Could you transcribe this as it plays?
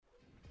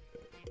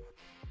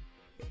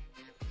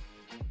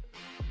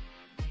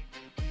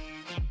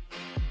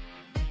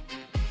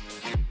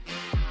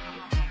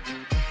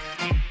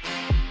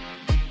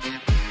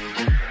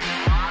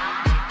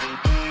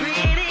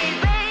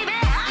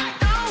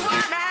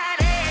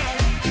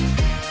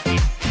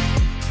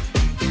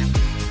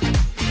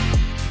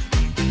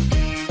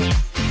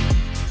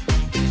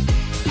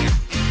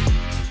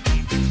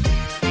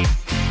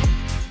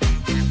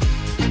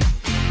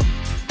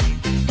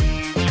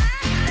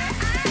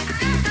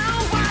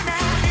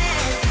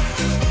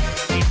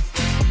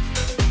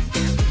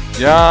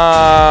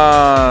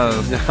Yes.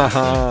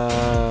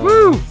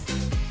 Woo!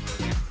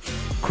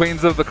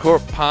 Queens of the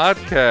Court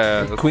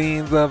podcast.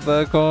 Queens of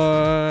the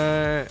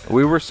Court.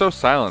 We were so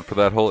silent for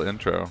that whole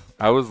intro.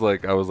 I was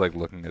like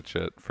looking at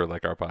shit for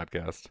like our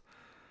podcast.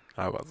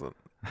 I wasn't.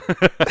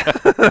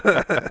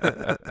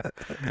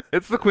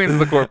 It's the Queens of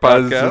the Court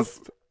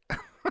podcast.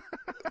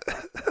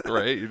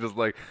 Right? You're just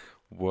like,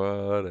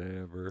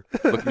 whatever.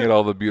 Looking at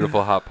all the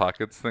beautiful Hot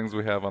Pockets things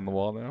we have on the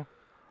wall now.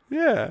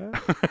 Yeah.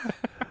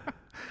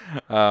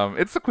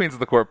 It's the Queens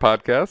of the Court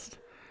podcast.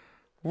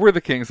 We're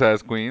the king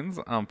size queens.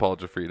 I'm Paul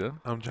Jafrida.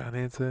 I'm John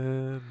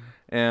Hanson.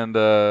 And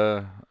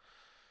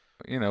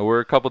we're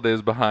a couple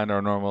days behind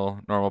our normal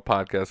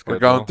podcast schedule. We're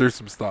going through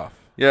some stuff.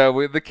 Yeah,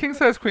 the king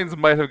size queens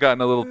might have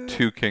gotten a little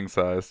too king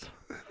sized.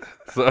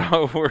 So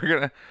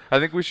I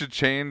think we should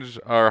change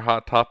our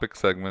hot topic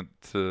segment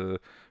to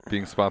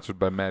being sponsored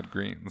by Mad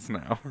Greens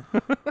now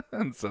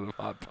instead of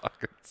Hot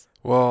Pockets.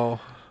 Well,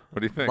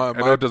 what do you think? I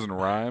know it doesn't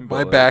rhyme,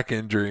 but my back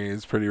injury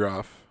is pretty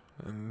rough.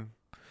 And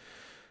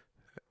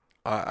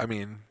I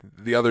mean,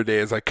 the other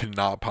days I could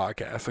not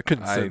podcast. I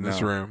couldn't sit in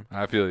this room.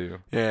 I feel you.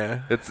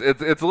 Yeah. It's a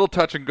little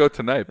touch and go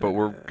tonight, but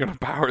we're going to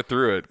power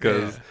through it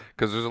because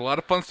there's a lot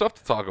of fun stuff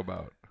to talk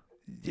about.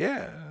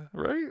 Yeah.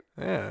 Right?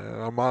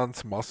 Yeah. I'm on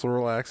some muscle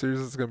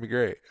relaxers. It's going to be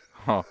great.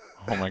 Oh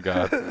my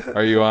God.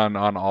 Are you on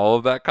all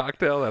of that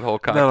cocktail, that whole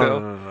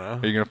cocktail? No.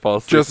 Are you going to fall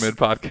asleep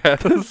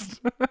mid-podcast?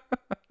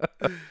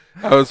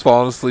 I was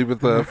falling asleep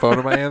with the phone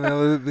in my hand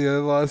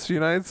the last few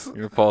nights. You're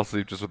going to fall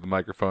asleep just with the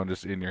microphone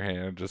just in your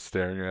hand, just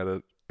staring at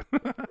it.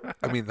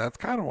 I mean, that's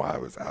kind of why I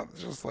was out,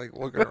 just like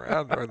looking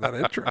around during that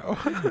intro.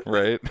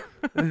 Right?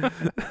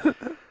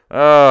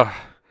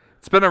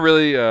 It's been a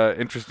really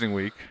interesting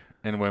week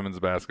in women's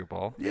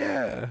basketball.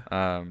 Yeah.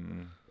 I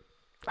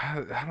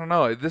don't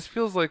know. This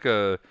feels like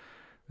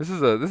this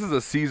is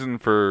a season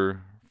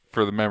for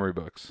the memory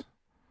books,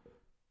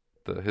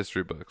 the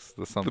history books,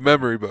 the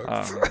memory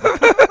books.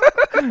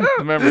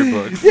 The memory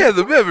books. Yeah,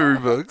 the memory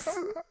books.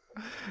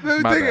 Let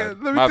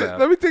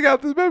me take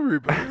out the memory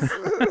books.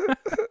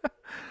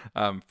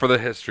 For the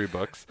history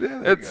books.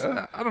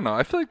 Yeah, I don't know.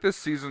 I feel like this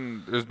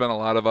season there's been a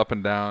lot of up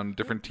and down.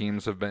 Different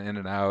teams have been in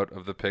and out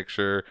of the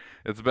picture.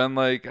 It's been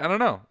like, I don't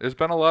know. There's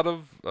been a lot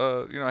of,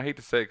 I hate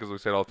to say it because we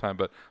say it all the time,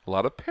 but a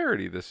lot of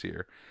parity this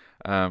year.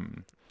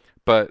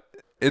 But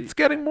it's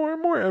getting more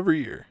and more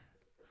every year.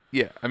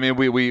 Yeah. I mean,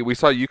 we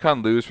saw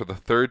UConn lose for the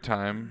third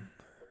time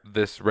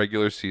this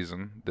regular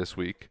season this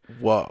week.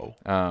 Whoa.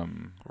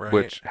 Right.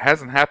 Which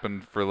hasn't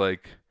happened for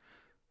like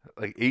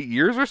 8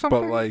 years or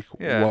something. But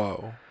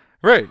whoa.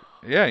 Right.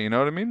 Yeah, you know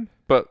what I mean?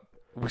 But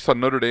we saw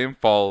Notre Dame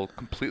fall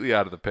completely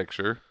out of the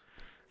picture.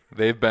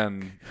 They've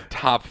been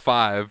top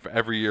 5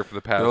 every year for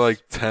the past. They're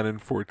like 10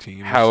 and 14.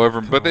 However,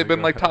 but they've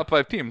been like top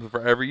 5 teams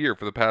for every year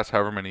for the past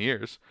however many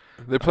years.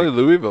 They play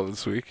Louisville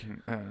this week.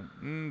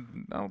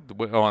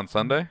 On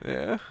Sunday?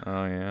 Yeah.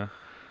 Oh, yeah.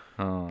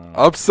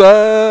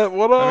 Upset.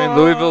 What up? I mean,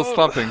 Louisville's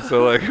slumping,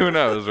 so like, who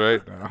knows,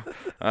 right?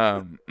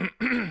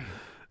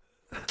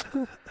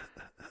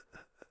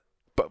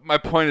 But my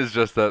point is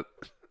just that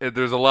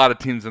there's a lot of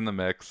teams in the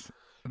mix.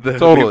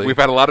 Totally. We've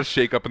had a lot of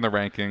shake-up in the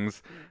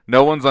rankings.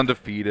 No one's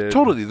undefeated.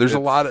 Totally.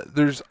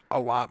 There's a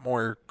lot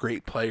more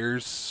great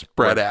players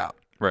spread out.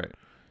 Right.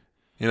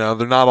 You know,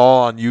 they're not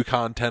all on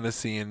UConn,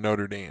 Tennessee, and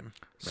Notre Dame.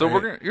 So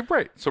you're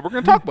right. So we're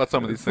gonna talk about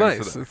some of these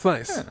things today. It's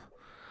nice. Yeah.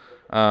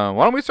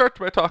 Why don't we start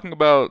by talking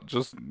about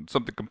just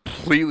something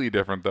completely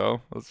different,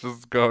 though? Let's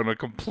just go in a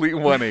complete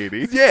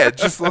 180. Yeah,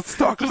 let's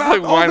talk about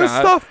like, all this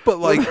stuff, but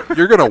like,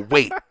 you're going to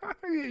wait.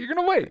 You're going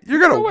to wait. You're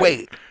going to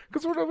wait.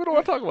 Because we don't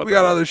want to talk about We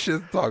got other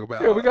shit to talk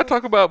about. Yeah, we got to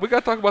talk about the We're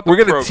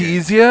going program. to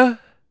tease you,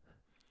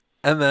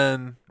 and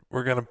then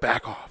we're going to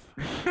back off.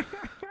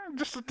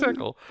 Just a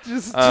tickle.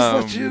 Just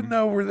let you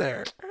know we're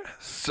there.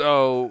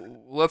 So,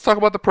 let's talk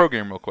about the pro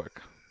game real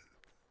quick.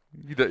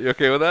 You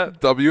okay with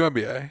that?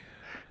 WNBA.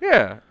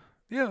 Yeah.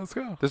 Yeah, let's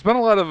go. There's been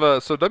a lot of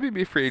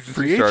WNBA free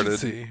agency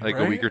started like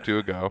right? a week or two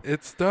ago.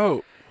 It's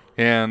dope.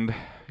 And,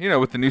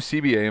 with the new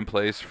CBA in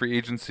place, free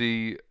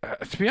agency,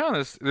 to be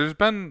honest, there's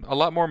been a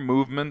lot more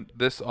movement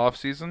this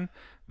offseason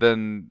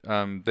than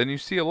you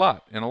see in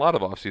a lot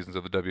of off seasons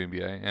of the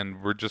WNBA,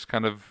 and we're just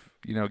kind of,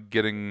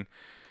 getting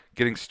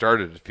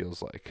started, it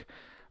feels like.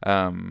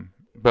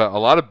 But a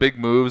lot of big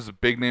moves,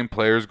 big name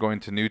players going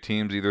to new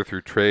teams either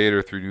through trade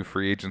or through new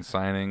free agent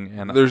signing.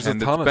 And there's a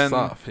ton of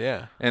stuff,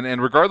 yeah. And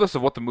regardless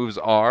of what the moves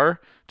are,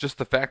 just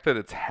the fact that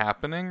it's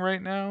happening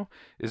right now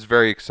is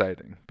very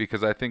exciting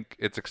because I think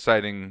it's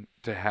exciting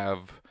to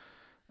have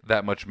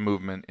that much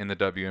movement in the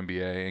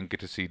WNBA and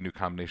get to see new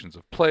combinations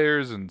of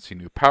players and see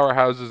new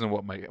powerhouses and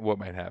what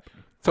might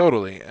happen.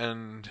 Totally,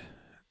 and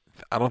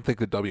I don't think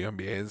the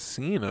WNBA has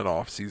seen an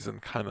off season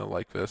kind of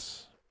like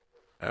this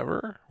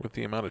ever, with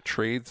the amount of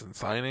trades and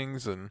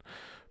signings and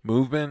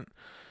movement.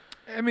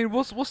 I mean,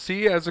 we'll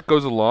see as it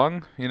goes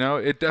along.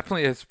 It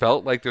definitely has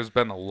felt like there's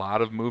been a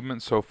lot of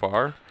movement so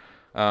far.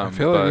 I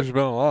feel like there's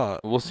been a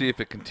lot. We'll see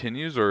if it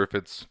continues or if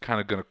it's kind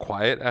of going to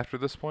quiet after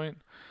this point.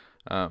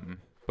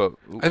 But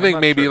I think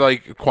maybe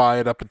like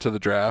quiet up until the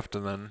draft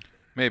and then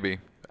maybe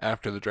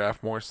after the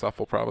draft, more stuff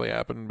will probably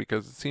happen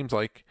because it seems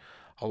like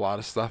a lot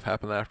of stuff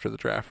happened after the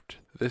draft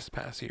this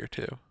past year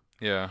too.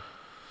 Yeah.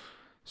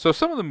 So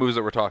some of the moves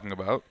that we're talking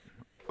about,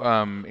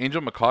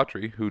 Angel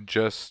McCautry, who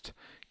just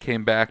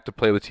came back to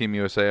play with Team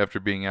USA after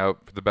being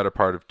out for the better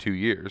part of 2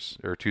 years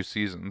or 2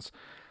 seasons,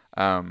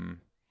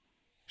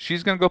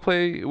 she's going to go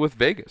play with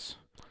Vegas.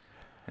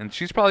 And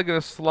she's probably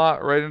going to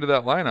slot right into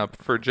that lineup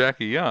for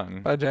Jackie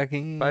Young. Bye,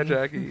 Jackie. Bye,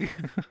 Jackie.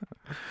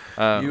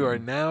 You are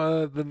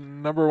now the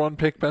number one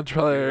pick bench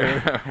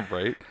player.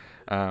 Right.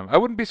 I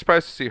wouldn't be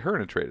surprised to see her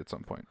in a trade at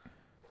some point.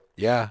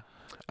 Yeah.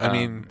 I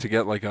mean, to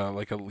get like a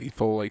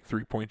lethal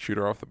 3-point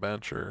shooter off the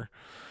bench or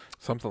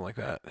something like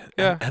that.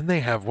 Yeah. And they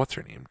have what's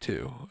her name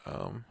too.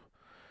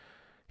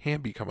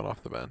 Hamby coming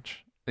off the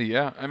bench.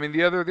 Yeah. I mean,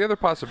 the other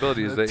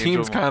possibility is The that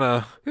team's kind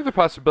of the other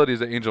possibility is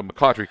that Angel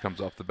McCautry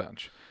comes off the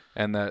bench,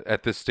 and that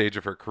at this stage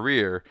of her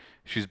career,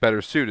 she's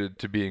better suited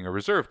to being a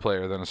reserve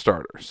player than a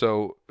starter.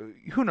 So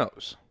who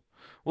knows?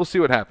 We'll see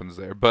what happens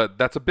there. But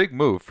that's a big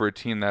move for a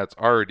team that's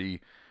already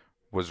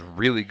was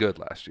really good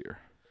last year.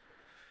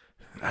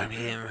 I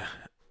mean,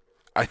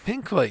 I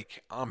think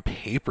on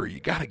paper you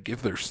got to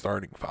give their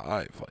starting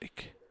five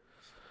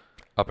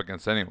Up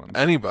against anyone,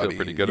 anybody. feel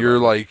pretty good You're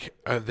about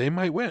it. they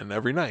might win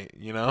every night.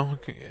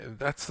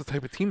 That's the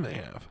type of team they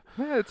have.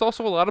 Yeah, it's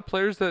also a lot of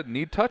players that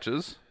need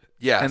touches.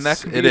 Yes, And that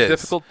can be it a is.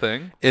 difficult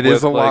thing. It with,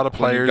 is a lot of when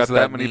players you've got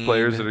that many need-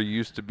 players that are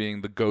used to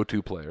being the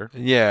go-to player.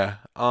 Yeah.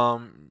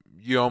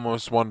 You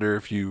almost wonder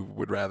if you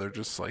would rather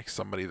just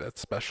somebody that's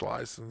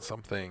specialized in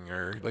something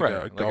or Right, a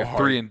like go a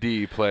hard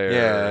 3-and-D player.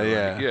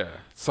 Yeah, yeah.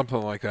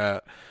 something like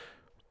that.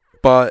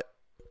 But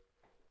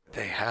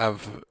they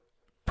have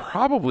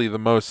probably the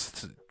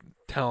most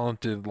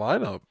talented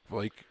lineup.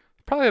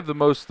 Probably have the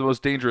most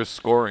dangerous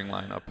scoring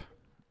lineup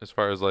as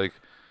far as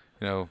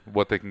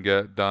what they can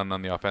get done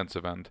on the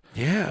offensive end.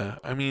 Yeah,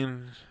 I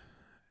mean,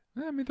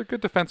 they're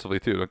good defensively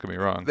too. Don't get me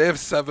wrong. they have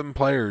 7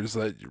 players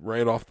that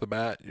right off the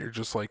bat you're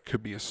just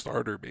could be a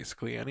starter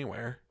basically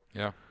anywhere.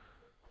 Yeah.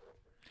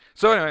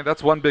 So anyway,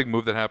 that's one big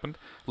move that happened.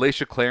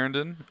 Laisha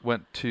Clarendon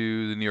went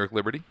to the New York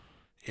Liberty.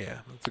 Yeah,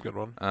 that's a good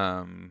one.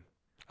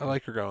 I I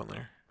like her going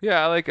there.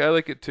 Yeah, I like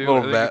it too.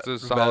 Little I think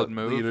it's a solid vet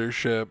move.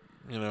 leadership.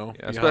 Behind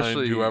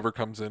especially- whoever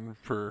comes in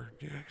for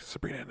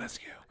Sabrina Ionescu.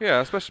 Yeah,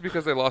 especially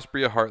because they lost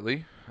Bria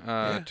Hartley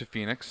to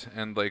Phoenix,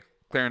 and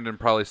Clarendon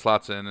probably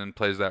slots in and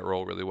plays that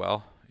role really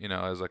well.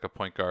 As a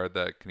point guard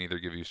that can either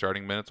give you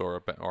starting minutes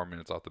or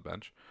minutes off the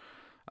bench.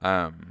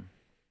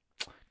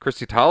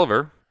 Christy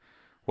Tolliver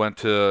went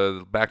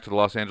back to the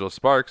Los Angeles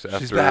Sparks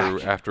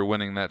after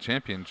winning that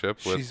championship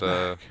She's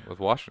with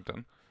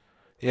Washington.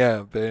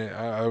 Yeah,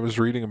 I was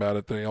reading about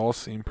it. They all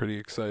seem pretty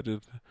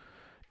excited.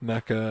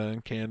 NECA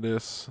and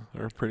Candace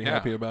are pretty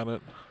happy about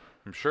it.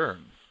 I'm sure.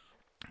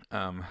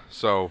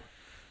 So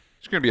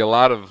there's going to be a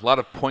lot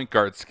of point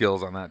guard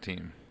skills on that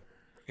team.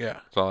 Yeah.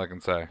 That's all I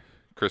can say.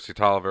 Christy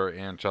Tolliver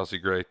and Chelsea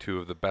Gray, 2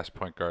 of the best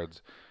point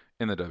guards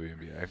in the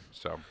WNBA.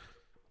 So,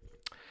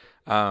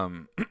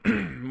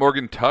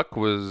 Morgan Tuck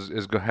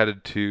is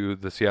headed to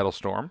the Seattle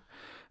Storm,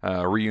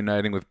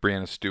 reuniting with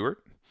Brianna Stewart,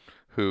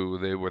 who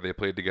they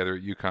played together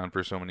at UConn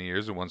for so many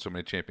years and won so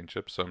many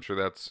championships. So I'm sure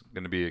that's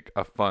going to be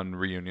a fun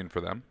reunion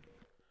for them.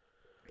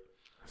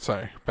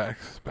 Sorry, back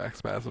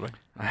spasming.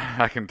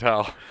 I can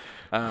tell.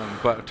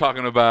 But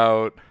talking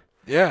about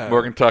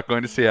Morgan Tuck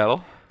going to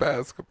Seattle.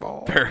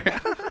 Basketball.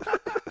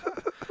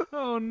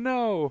 Oh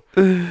no.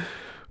 Go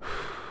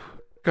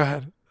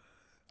ahead.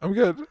 I'm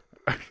good.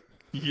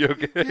 You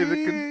okay?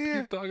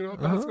 Yeah. Keep talking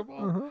about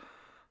basketball.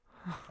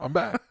 I'm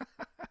back.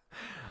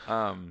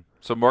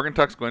 So Morgan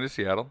Tuck's going to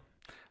Seattle.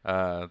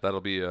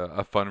 That'll be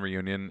a fun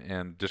reunion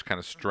and just kind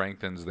of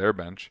strengthens their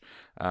bench.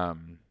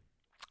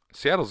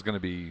 Seattle's going to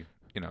be,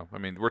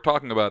 we're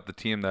talking about the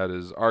team that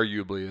is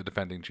arguably a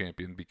defending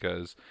champion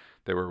because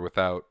they were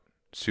without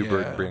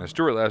Super and Brianna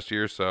Stewart last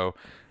year. So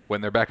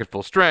when they're back at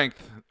full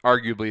strength,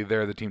 arguably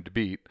they're the team to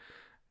beat.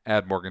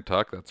 Add Morgan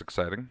Tuck. That's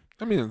exciting.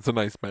 It's a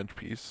nice bench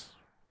piece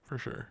for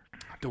sure.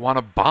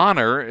 DeWanna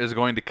Bonner is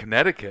going to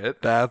Connecticut.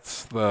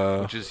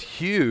 Which is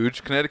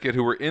huge. Connecticut,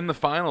 who were in the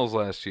finals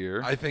last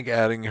year. I think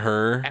adding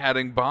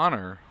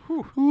Bonner.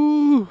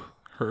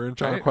 her and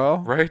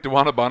Jonquel. Right?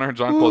 DeWanna Bonner and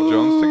Jonquel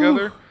Jones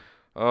together.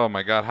 Oh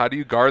my God! How do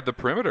you guard the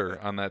perimeter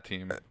on that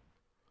team?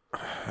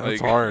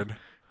 That's hard.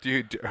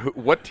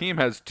 What team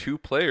has 2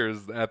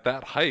 players at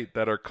that height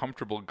that are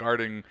comfortable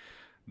guarding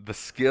the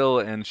skill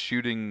and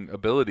shooting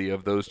ability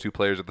of those 2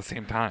 players at the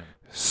same time?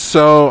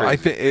 So crazy. I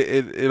think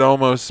it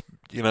almost,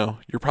 you're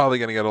probably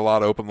going to get a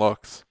lot of open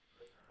looks.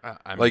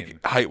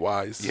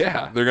 Height-wise.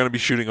 Yeah. They're going to be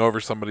shooting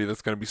over somebody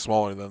that's going to be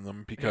smaller than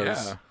them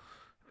because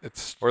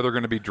or they're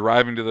going to be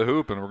driving to the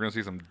hoop and we're going to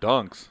see some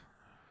dunks.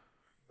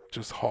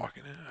 Just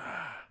hawking it.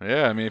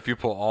 Yeah, if you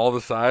pull all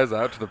the size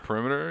out to the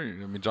perimeter,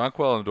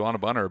 Jonquel and DeWanna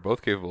Bonner are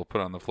both capable of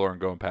putting on the floor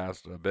and going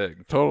past a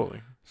big.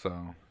 Totally.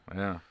 So,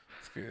 yeah.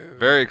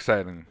 Very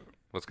exciting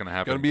what's going to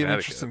happen. It's going to be an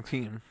interesting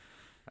team.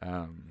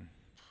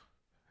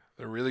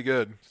 They're really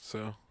good,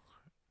 so.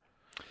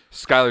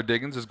 Skylar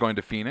Diggins is going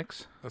to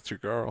Phoenix. That's your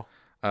girl.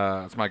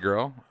 It's my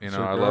girl. It's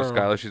your I love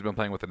girl. Skylar. She's been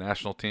playing with the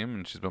national team,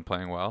 and she's been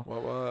playing well.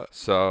 What?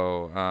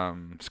 So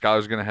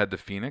Skylar's going to head to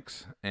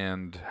Phoenix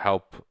and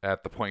help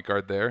at the point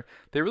guard there.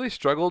 They really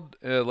struggled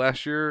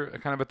last year,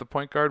 kind of at the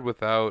point guard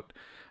without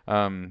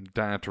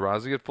Diana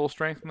Taurasi at full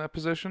strength in that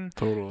position. And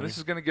Totally. this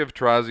is going to give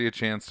Taurasi a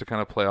chance to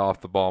kind of play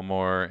off the ball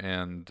more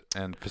and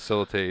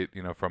facilitate,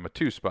 from a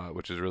 2 spot,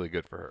 which is really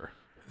good for her.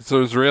 So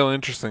it was real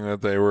interesting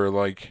that they were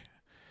like,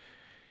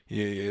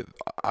 yeah,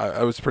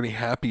 I was pretty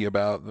happy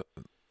about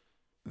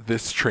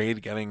this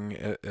trade getting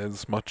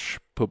as much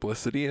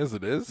publicity as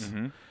it is,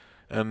 Mm-hmm.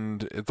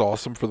 and it's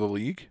awesome for the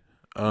league.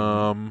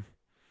 Mm-hmm.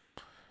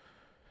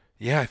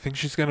 Yeah, I think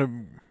she's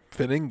gonna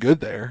fit in good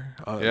there.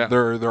 Yeah.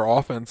 Their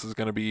offense is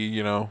gonna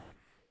be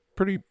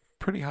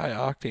pretty high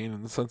octane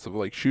in the sense of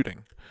like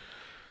shooting.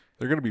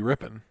 They're gonna be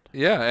ripping.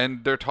 Yeah,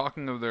 and they're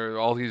talking of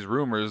all these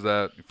rumors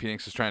that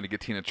Phoenix is trying to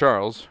get Tina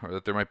Charles, or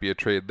that there might be a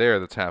trade there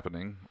that's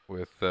happening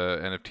with.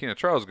 And if Tina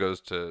Charles goes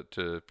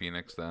to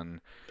Phoenix,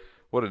 then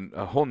what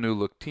a whole new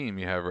look team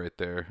you have right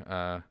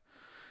there.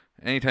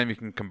 Anytime you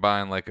can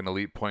combine like an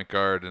elite point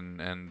guard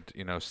and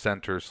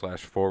center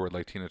slash forward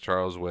like Tina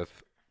Charles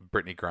with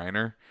Brittany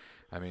Griner,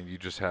 I mean you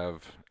just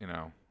have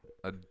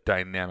a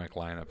dynamic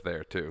lineup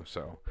there too.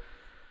 So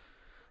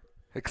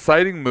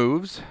exciting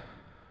moves,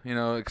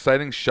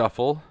 exciting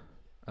shuffle.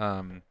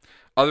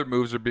 Other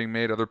moves are being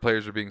made, other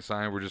players are being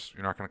signed.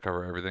 You're not going to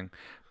cover everything,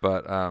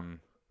 but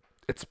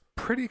it's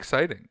pretty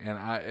exciting, and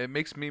it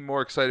makes me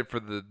more excited for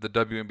the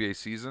WNBA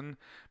season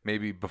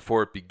maybe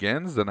before it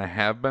begins than I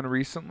have been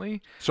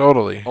recently.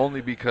 Totally.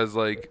 Only because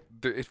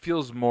it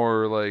feels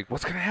more like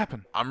what's going to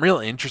happen, I'm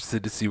really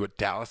interested to see what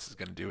Dallas is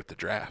gonna do with the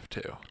draft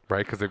too.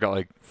 right? Because they've got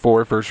like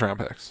 4 first-round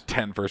picks.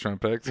 10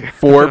 first-round picks,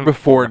 4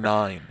 before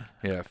 9.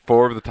 yeah,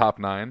 4 of the top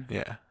 9.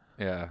 Yeah.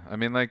 Yeah, I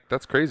mean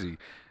that's crazy.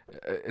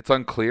 It's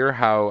unclear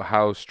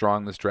how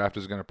strong this draft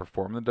is going to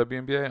perform in the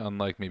WNBA.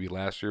 Unlike maybe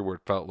last year, where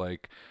it felt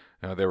like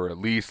there were at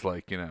least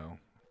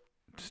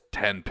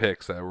 10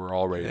 picks that were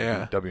already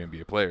Yeah.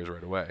 WNBA players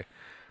right away.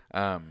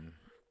 I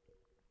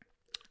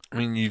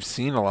mean, you've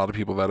seen a lot of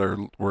people that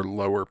were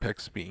lower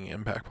picks being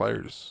impact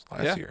players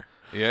last year.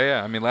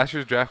 Yeah. I mean, last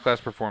year's draft class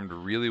performed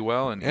really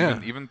well, and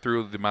Yeah. even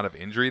through the amount of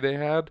injury they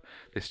had,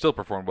 they still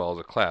performed well as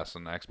a class,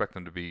 and I expect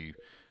them to be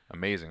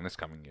amazing this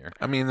coming year.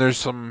 I mean, there's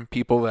some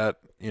people that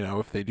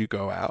if they do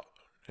go out,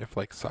 if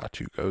like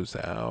Satu goes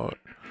out,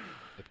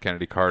 If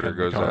Kennedy Carter Kevin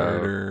goes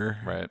Carter,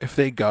 out, right? if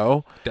they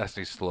go,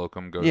 Destiny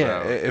Slocum goes yeah,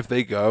 out. if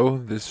they go,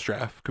 this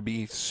draft could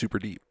be super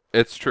deep.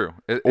 It's true.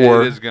 It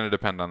Or- is going to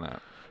depend on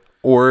that.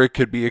 Or it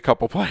could be a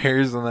couple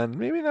players and then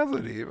maybe not so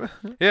deep.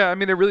 Yeah, I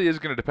mean, it really is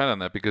going to depend on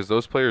that because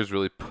those players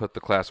really put the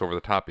class over the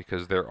top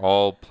because they're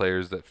all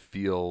players that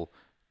feel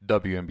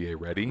WNBA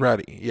ready.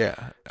 Ready,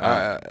 yeah.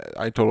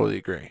 I totally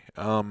agree.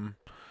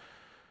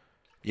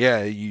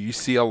 Yeah, you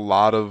see a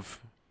lot of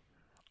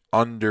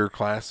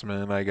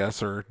underclassmen, I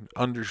guess, or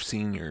under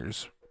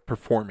seniors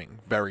performing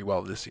very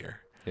well this year.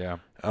 Yeah.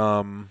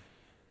 Um,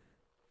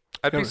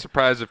 I'd be Gonna-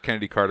 surprised if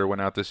Kennedy Carter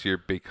went out this year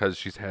because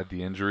she's had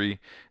the injury,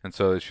 and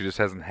so she just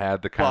hasn't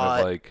had the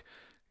kind But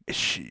of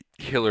she,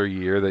 killer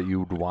year that you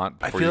would want.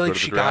 I Before feel you go like to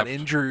the she got draft.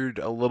 injured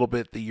a little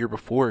bit the year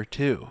before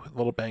too, a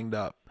little banged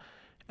up,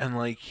 and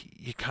like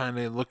you kind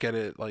of look at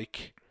it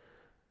like,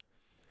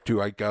 do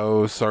I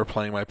go start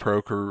playing my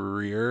pro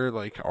career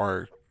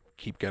or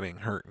keep getting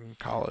hurt in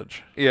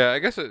college? Yeah, I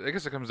guess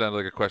it comes down to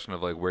a question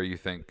of where you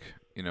think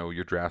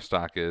your draft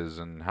stock is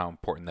and how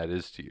important that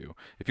is to you.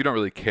 If you don't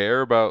really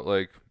care about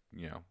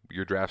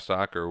your draft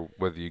stock or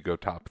whether you go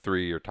top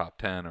 3 or top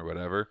 10 or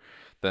whatever,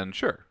 then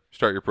sure,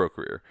 start your pro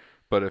career.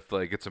 But if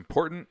it's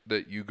important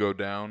that you go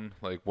down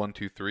 1,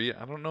 2, 3,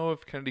 I don't know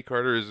if Kennedy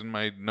Carter is in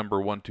my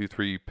number 1, 2,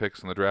 3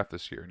 picks in the draft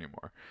this year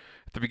anymore.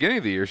 At the beginning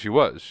of the year, she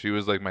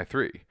was my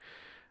 3.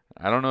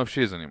 I don't know if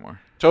she is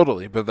anymore.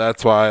 Totally, but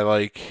that's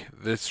why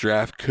this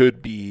draft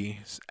could be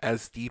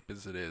as deep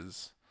as it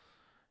is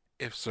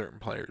if certain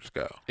players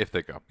go. If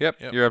they go.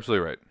 Yep. Yep. You're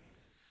absolutely right.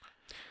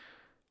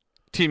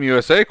 Team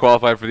USA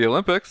qualified for the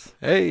Olympics.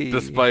 Hey,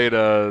 Despite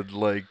a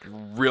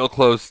real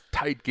close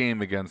tight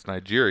game against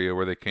Nigeria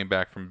where they came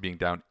back from being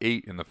down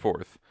 8 in the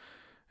 4th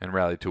and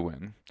rallied to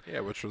win. yeah,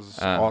 which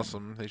was Um,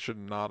 awesome. They should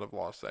not have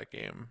lost that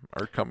game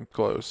or come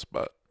close,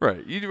 but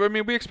Right. I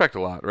mean, we expect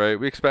a lot, right?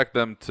 We expect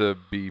them to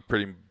be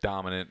pretty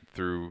dominant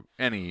through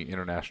any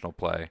international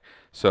play.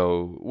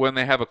 So when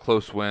they have a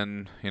close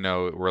win,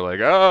 we're like,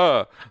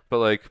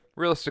 but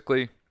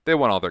realistically, they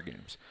won all their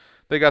games.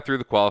 They got through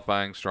the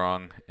qualifying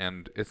strong,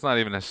 and it's not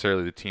even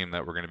necessarily the team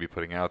that we're going to be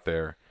putting out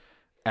there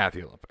at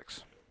the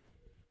Olympics.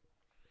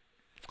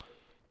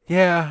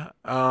 yeah,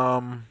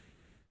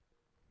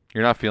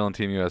 You're not feeling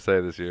Team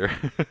USA this year.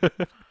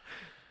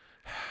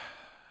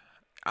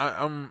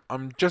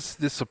 I'm just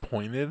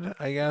disappointed,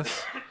 I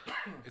guess.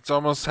 It's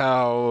almost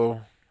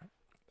how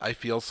I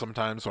feel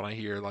sometimes when I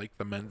hear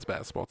the men's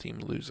basketball team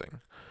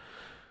losing.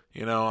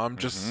 I'm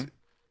just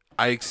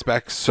I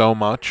expect so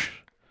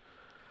much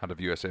Out of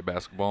USA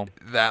basketball.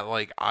 that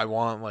I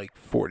want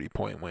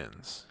 40-point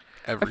wins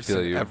I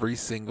feel you. every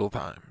single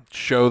time.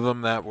 Show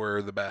them that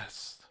we're the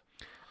best.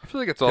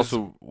 feel like it's 'Cause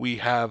also. we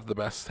have the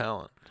best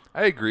talent.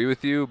 I agree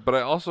with you, but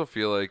I also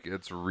feel like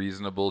it's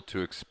reasonable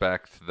to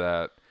expect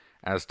that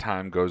as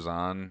time goes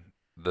on,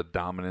 the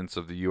dominance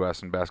of the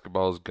U.S. in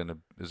basketball is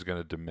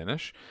gonna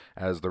diminish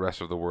as the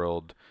rest of the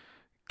world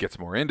gets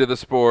more into the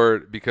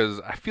sport, because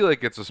I feel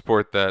like it's a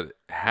sport that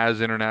has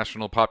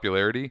international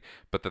popularity,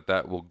 but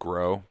that will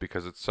grow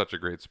because it's such a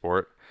great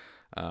sport.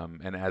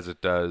 And as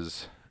it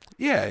does,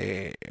 Yeah.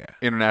 I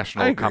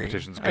international agree.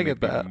 competition is I going to get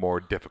be that. more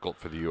difficult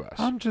for the U.S.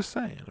 I'm just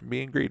saying, I'm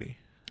being greedy.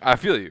 I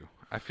feel you.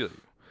 I feel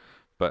you.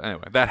 But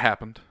anyway, that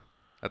happened.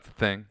 That's the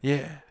thing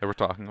Yeah. that we're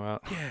talking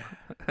about.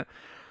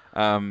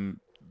 Yeah.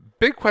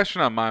 Big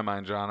question on my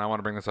mind, John. I want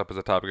to bring this up as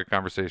a topic of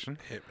conversation.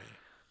 Hit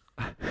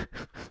me.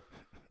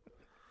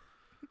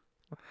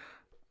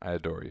 I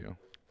adore you.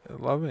 I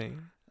love me.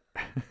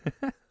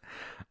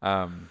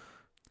 The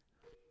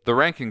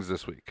rankings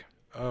this week.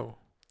 Oh.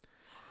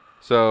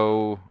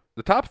 So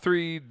the top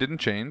three didn't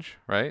change,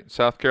 right?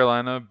 South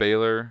Carolina,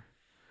 Baylor,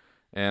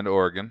 and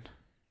Oregon.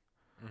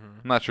 Mm-hmm.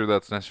 I'm not sure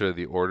that's necessarily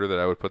the order that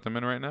I would put them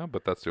in right now,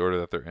 but that's the order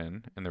that they're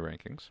in the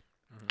rankings.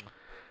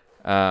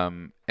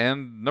 Mm-hmm.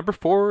 And number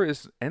 4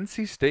 is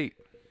NC State.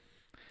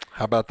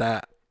 How about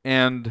that?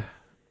 And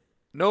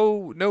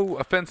no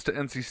offense to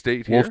NC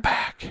State here,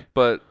 Wolfpack.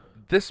 but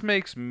this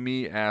makes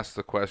me ask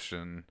the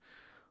question,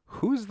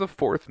 who's the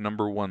 4th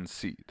number 1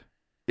 seed?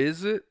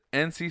 Is it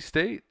NC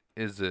State?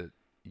 Is it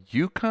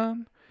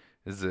UConn?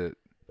 Is it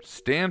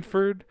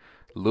Stanford?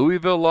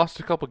 Louisville lost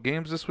a couple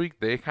games this week.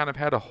 They kind of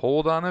had a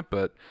hold on it,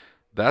 but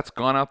that's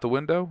gone out the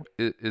window.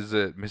 Is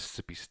it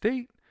Mississippi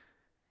State?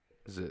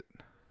 Is it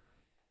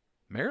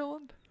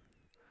Maryland?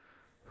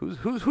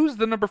 Who's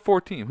the number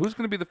 4 team? Who's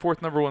going to be the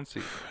 4th number 1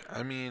 seed?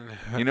 I mean,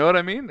 You know what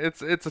I mean?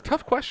 It's a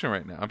tough question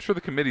right now. I'm sure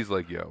the committee's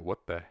like, yo, what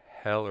the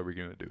hell are we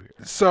going to do here?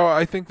 so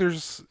I think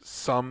there's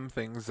some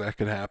things that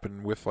could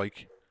happen with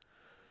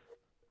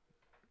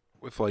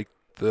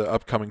the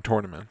upcoming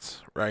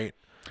tournaments, right?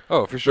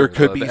 Oh, for sure. There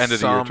could the be end of the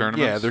some, year tournaments.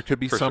 yeah, there could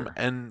be for some, sure.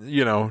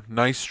 and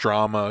nice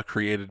drama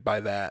created by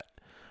that.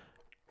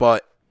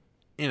 But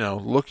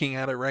looking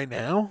at it right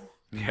now,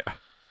 Yeah.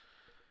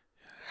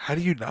 how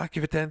do you not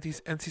give it to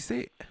NC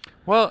State?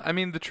 Well, I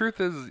mean, the truth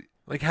is,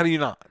 Like, how do you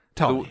not?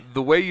 Tell me.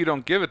 the way you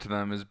don't give it to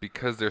them is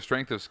because their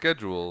strength of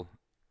schedule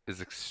is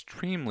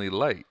extremely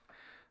light.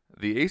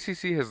 The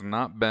ACC has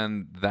not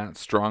been that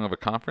strong of a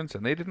conference,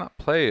 and they did not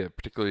play a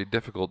particularly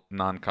difficult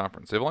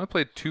non-conference. They've only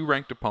played 2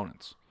 ranked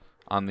opponents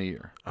on the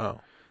year.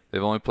 Oh.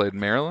 They've only played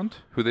Maryland,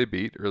 who they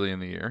beat early in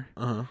the year,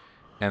 Uh-huh.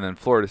 and then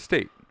Florida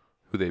State,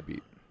 who they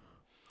beat.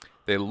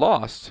 They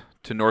lost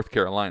to North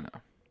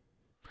Carolina.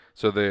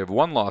 So they have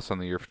 1 loss on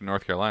the year for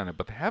North Carolina,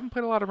 but they haven't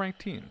played a lot of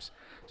ranked teams.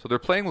 So they're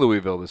playing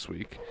Louisville this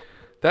week.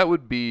 That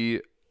would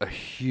be a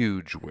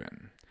huge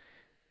win.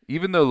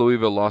 Even though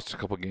Louisville lost a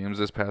couple games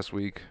this past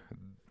week,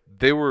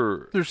 they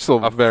were They're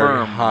still a very firm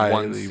 1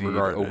 highly seed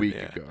regarded a week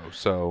yeah. ago.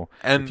 So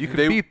And if you could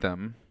they- beat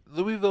them,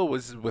 Louisville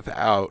was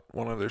without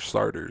one of their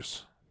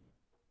starters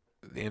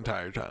the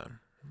entire time.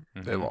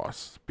 They Mhm.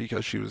 lost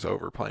because she was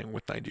over playing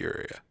with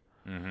Nigeria.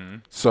 Mm-hmm.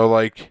 So,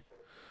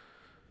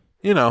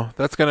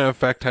 that's going to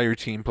affect how your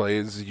team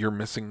plays. You're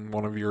missing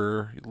one of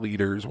your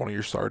leaders, one of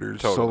your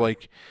starters. Totally.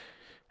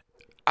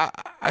 So,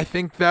 I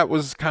think that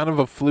was kind of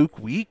a fluke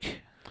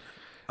week.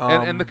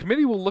 And the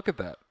committee will look at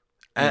that.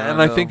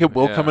 And I think it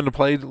will come yeah. into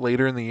play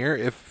later in the year,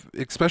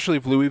 especially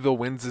if Louisville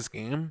wins this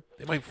game.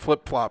 They might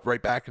flip-flop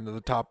right back into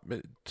the top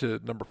to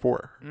number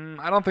 4.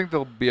 I don't think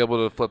they'll be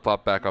able to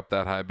flip-flop back up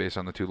that high based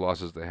on the 2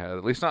 losses they had,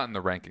 at least not in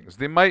the rankings.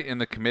 They might in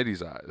the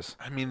committee's eyes.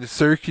 I mean, the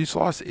Syracuse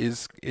loss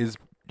is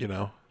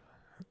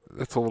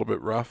that's a little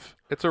bit rough.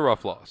 It's a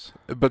rough loss.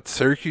 But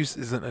Syracuse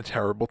isn't a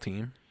terrible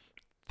team.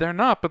 They're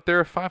not, but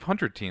they're a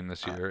 500 team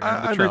this year. And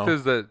I the truth know.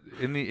 is that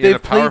in a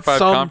They've Power played 5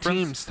 some conference,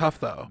 teams tough,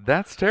 though.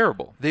 that's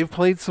terrible. They've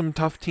played some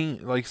tough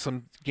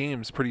some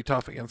games pretty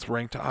tough against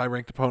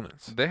high-ranked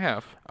opponents. They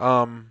have.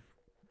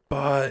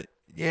 But,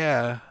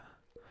 yeah.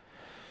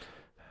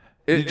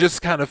 You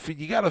just kind of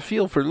you got to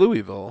feel for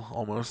Louisville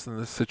almost in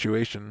this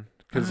situation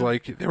because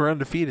they were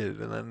undefeated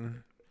and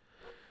then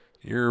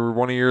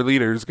one of your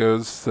leaders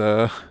goes.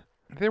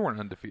 They weren't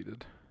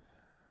undefeated.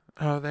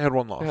 Oh, they had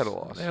 1 loss. They had a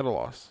loss. They had a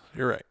loss.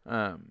 You're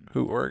right.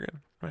 Who?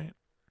 Oregon, right?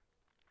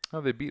 Oh,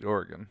 they beat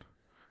Oregon.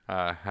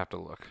 I have to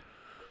look.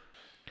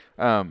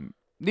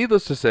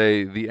 Needless to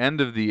say, the end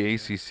of the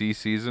ACC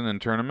season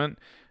and tournament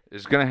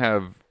is going to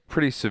have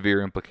pretty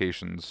severe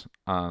implications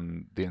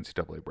on the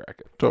NCAA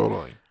bracket.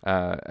 Totally.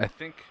 I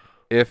think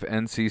if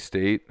NC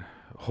State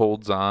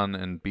holds on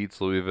and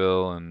beats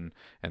Louisville and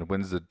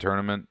wins the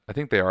tournament, I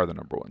think they are the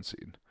number 1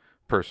 seed,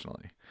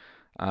 personally.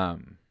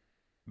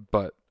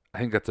 But I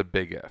think that's a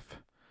big if,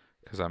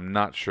 because I'm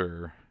not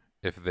sure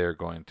if they're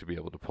going to be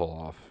able to pull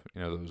off,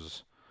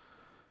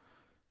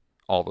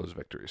 all those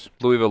victories.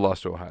 Louisville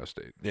lost to Ohio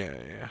State.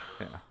 Yeah.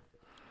 Yeah.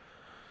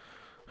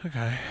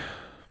 Okay.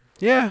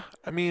 Yeah,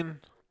 I mean,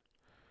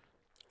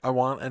 I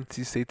want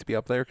NC State to be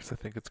up there because I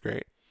think it's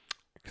great.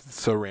 Because it's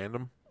so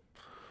random.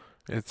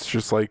 It's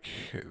just like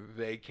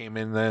they came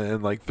in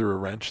and threw a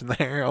wrench in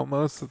there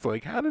almost. It's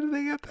like, how did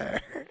they get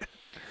there?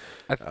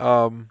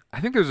 I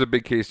think there's a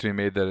big case to be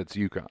made that it's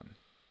UConn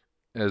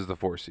as the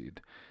 4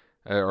 seed,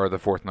 or the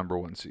fourth number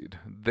 1 seed.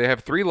 They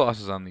have 3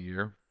 losses on the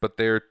year, but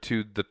they're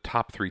to the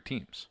top 3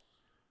 teams.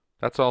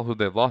 That's all who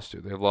they've lost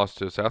to. They've lost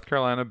to South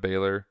Carolina,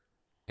 Baylor,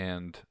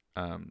 and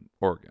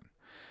Oregon.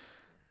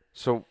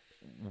 So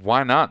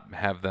why not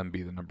have them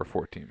be the number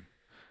 4 team?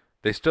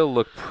 They still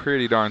look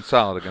pretty darn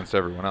solid against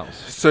everyone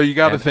else. So you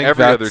got to think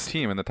every other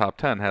team in the top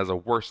 10 has a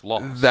worse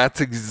loss.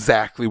 That's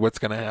exactly what's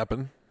going to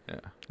happen. Yeah.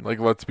 Like,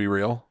 let's be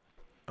real.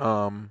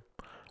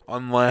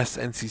 Unless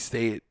NC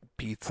State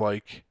beats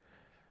like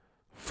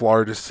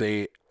Florida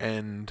State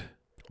and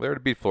they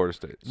already beat Florida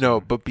State. So.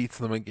 No, but beats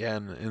them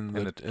again in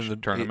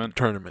the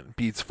tournament.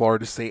 Beats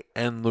Florida State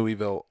and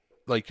Louisville.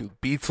 Like,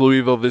 beats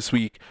Louisville this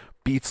week.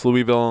 Beats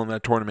Louisville in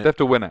that tournament. They have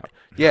to win out.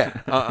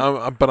 Yeah,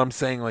 but I'm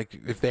saying,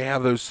 like, if they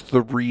have those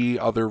 3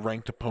 other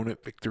ranked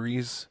opponent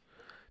victories,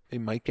 they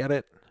might get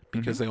it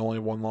because they only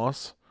have 1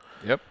 loss.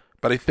 Yep.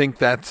 But I think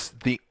that's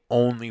the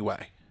only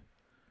way.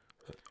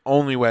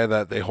 Only way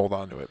that they hold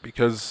on to it,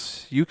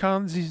 because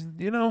UConn's,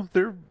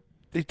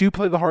 they do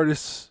play the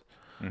hardest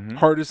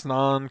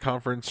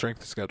non-conference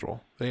strength of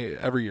schedule.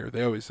 Every year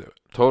they always do it.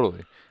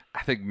 Totally.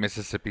 I think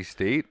Mississippi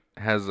State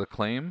has a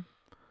claim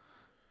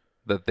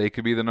that they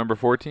could be the number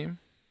 4 team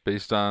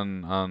based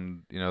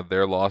on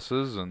their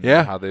losses and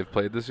how they've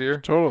played this year.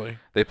 Totally.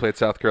 They played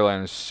South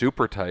Carolina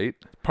super tight.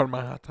 Part of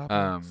my hot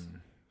topic.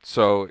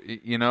 So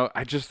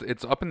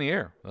it's up in the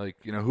air. Like,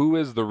 who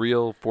is the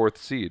real 4th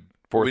seed?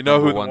 We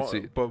know who the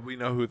seed, but we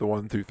know who the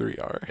 1 through 3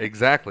 are.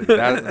 Exactly.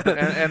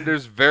 And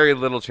there's very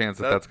little chance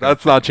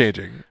that's not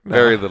changing. No.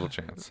 Very little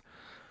chance.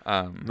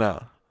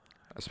 No.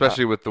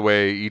 Especially with the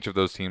way each of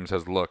those teams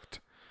has looked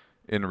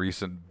in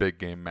recent big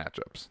game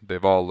matchups.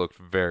 They've all looked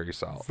very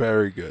solid.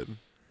 Very good.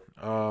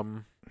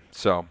 But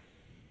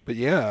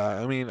yeah,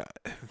 I mean,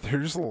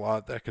 there's a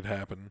lot that could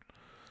happen.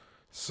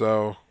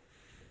 So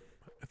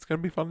it's going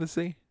to be fun to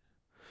see.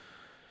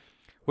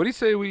 What do you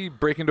say we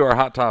break into our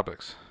hot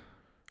topics?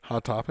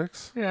 Hot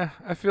topics? Yeah,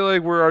 I feel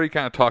like we're already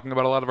kind of talking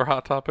about a lot of our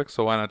hot topics,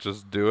 so why not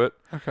just do it?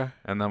 Okay.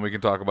 And then we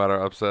can talk about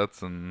our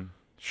upsets and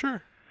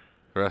sure.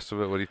 The rest of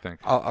it. What do you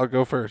think? I'll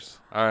go first.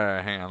 All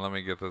right, hang on. Let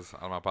me get this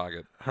out of my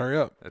pocket. Hurry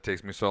up. It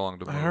takes me so long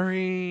to move.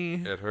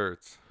 Hurry. It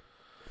hurts.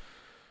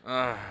 All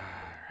right.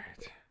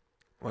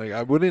 Like,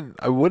 I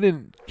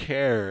wouldn't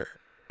care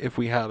if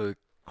we had a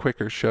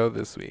quicker show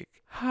this week.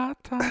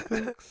 Hot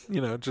topics.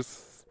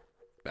 Just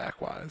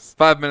backwise.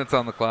 5 minutes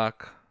on the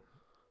clock.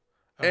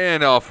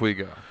 And off we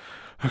go.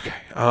 Okay.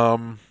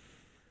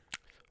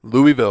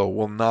 Louisville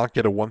will not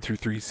get a 1 through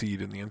 3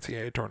 seed in the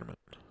NCAA tournament.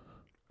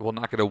 Will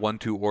not get a 1,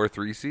 2, or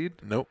 3 seed?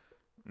 Nope.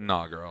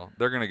 Nah, girl.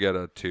 They're going to get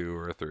a 2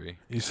 or a 3.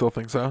 You still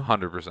think so?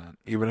 100%.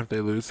 Even if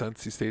they lose to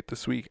NC State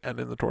this week and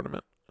in the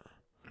tournament?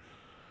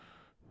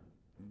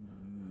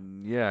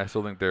 Yeah, I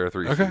still think they're a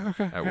 3 seed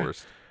at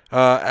worst.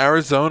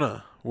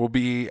 Arizona will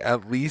be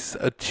at least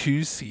a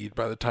 2 seed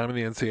by the time of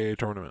the NCAA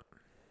tournament.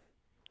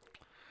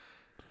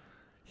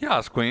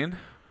 Yes, Queen.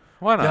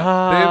 Why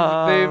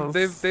not?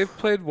 They've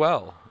played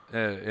well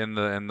in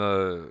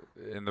the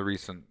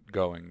recent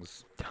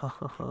goings,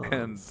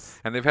 and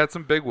they've had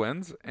some big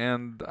wins,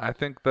 and I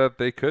think that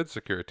they could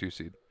secure a 2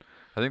 seed.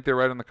 I think they're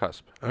right on the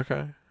cusp.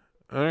 Okay,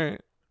 all right.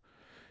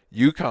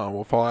 UConn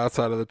will fall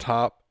outside of the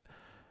top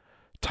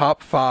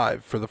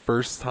 5 for the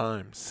first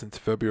time since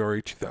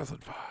February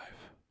 2005.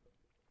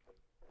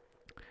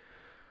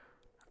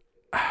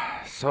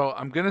 So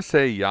I'm gonna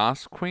say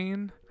Yas,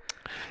 Queen.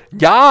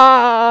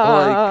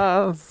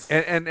 Yes.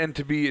 And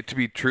to be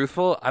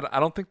truthful, I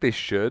don't think they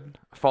should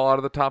fall out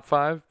of the top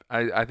 5.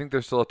 I think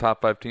they're still a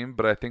top 5 team,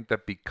 but I think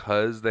that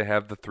because they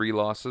have the 3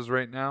 losses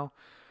right now,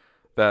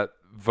 that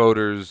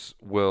voters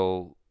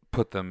will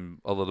put them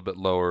a little bit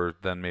lower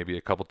than maybe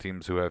a couple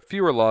teams who have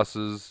fewer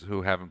losses,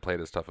 who haven't played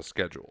as tough a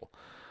schedule.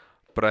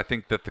 But I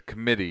think that the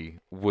committee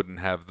wouldn't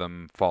have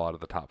them fall out of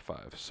the top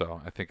 5.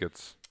 So I think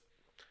it's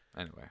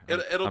anyway.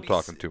 I'm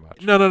talking too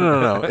much.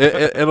 No.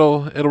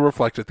 It'll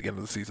reflect at the end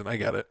of the season. I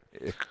get it.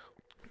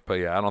 But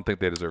yeah, I don't think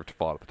they deserve to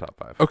fall out of the top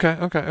 5.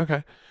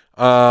 Okay.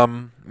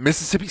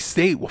 Mississippi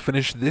State will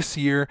finish this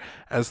year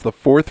as the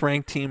 4th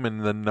ranked team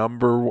and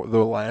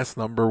the last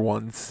number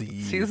 1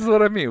 seed. See, this is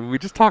what I mean. We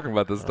just talking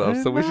about this stuff,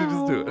 so we should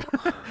just do it.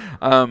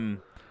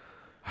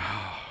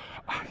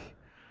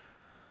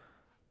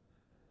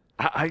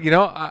 I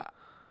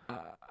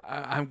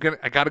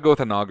gotta go with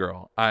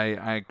inaugural.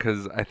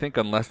 Because I think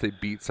unless they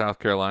beat South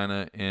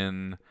Carolina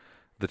in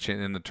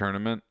the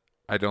tournament,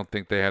 I don't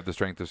think they have the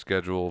strength of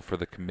schedule for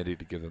the committee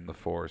to give them the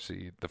 4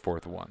 seed, the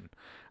 4th one.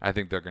 I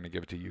think they're going to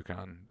give it to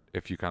UConn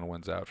if UConn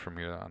wins out from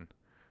here on.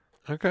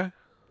 Okay.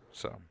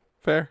 So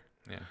fair.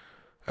 Yeah.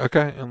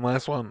 Okay, and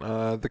last one,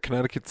 the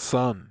Connecticut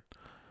Sun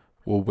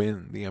will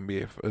win the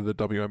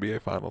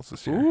WNBA finals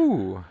this year.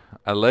 Ooh,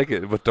 I like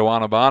it with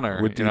Dewana Bonner,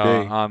 with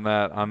DB. On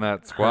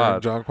that squad.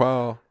 And John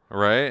Quell.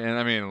 Right, and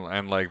I mean,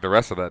 and like the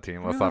rest of that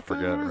team. Let's not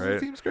forget, right? The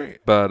team's great.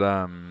 But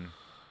I'm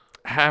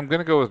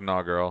gonna go with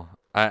inaugural.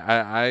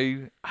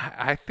 I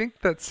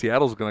think that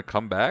Seattle's gonna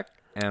come back,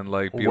 and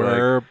like be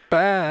We're like,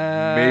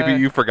 back. maybe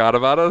you forgot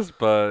about us,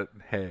 but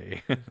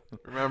hey.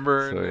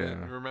 remember So,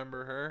 yeah.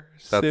 remember her,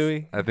 That's.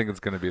 Stewie? I think it's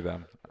gonna be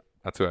them.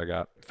 That's who I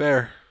got.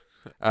 Fair.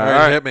 All All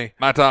right, hit me.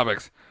 My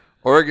topics.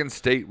 Oregon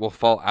State will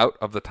fall out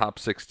of the top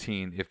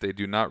 16 if they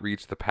do not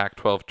reach the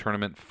Pac-12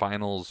 tournament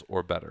finals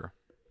or better.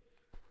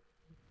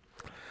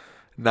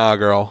 Nah,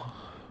 girl.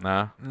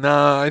 Nah,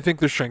 Nah, I think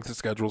the strength of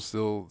schedule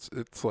still.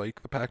 It's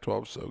like the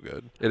Pac-12 is so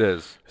good. it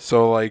is.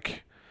 So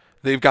like,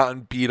 they've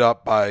gotten beat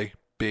up by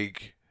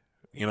big,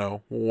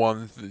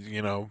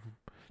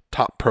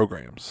 top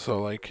programs.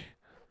 So like,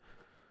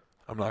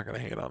 I'm not gonna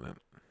hate on it.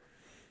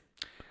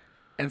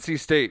 NC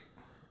State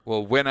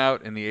will win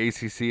out in the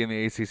ACC and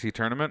the ACC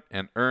tournament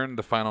and earn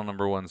the final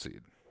number 1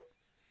 seed.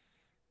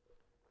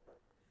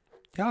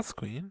 Yes,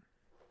 Queen.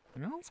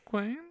 Yes,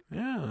 Queen.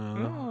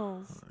 Yeah.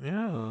 Yes.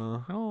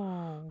 Yeah.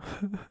 Oh.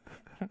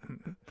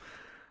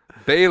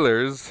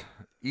 Baylor's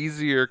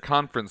easier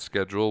conference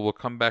schedule will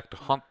come back to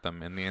haunt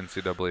them in the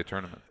NCAA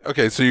tournament.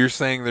 Okay, so you're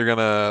saying they're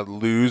gonna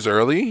lose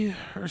early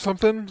or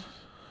something?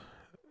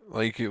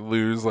 Like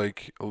lose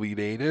like Elite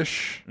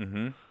Eight-ish?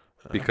 Mm-hmm.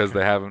 Because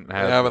they haven't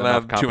had They haven't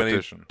enough had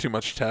competition too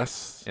much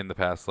tests. in the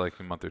past like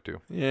a month or two.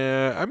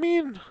 Yeah, I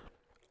mean,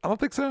 I don't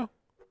think so.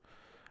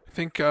 I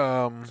think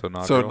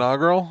inaugural?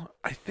 inaugural.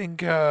 I think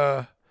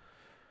their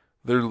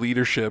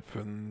leadership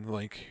and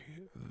like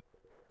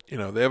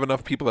they have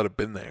enough people that have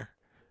been there,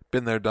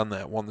 done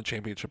that, won the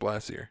championship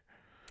last year.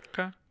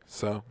 Okay.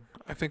 So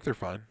I think they're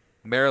fine.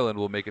 Maryland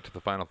will make it to the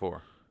Final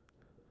Four.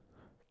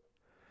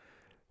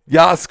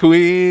 Yas,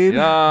 Queen.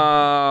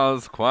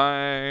 Yes,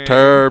 Queen.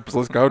 Terps,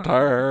 let's go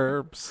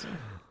Terps.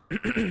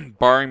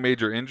 Barring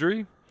major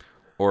injury,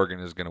 Oregon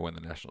is going to win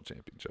the national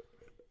championship.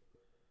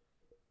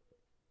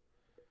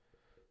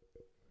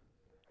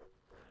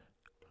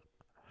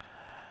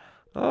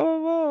 I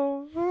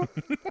don't know.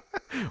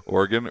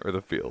 Oregon or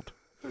the field?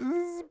 This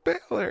is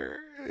Baylor.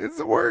 It's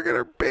Oregon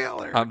or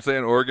Baylor. I'm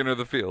saying Oregon or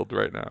the field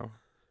right now.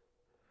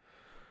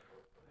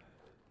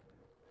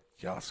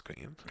 Yas,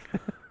 Queen.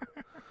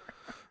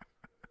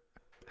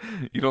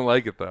 You don't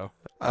like it, though.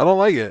 I don't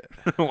like it.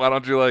 Why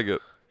don't you like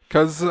it?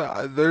 Because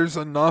there's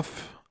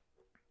enough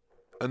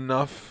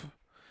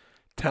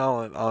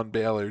talent on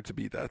Baylor to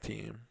beat that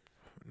team,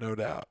 no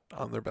doubt,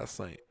 on their best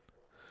night.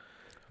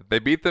 They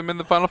beat them in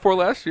the Final Four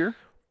last year.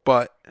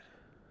 But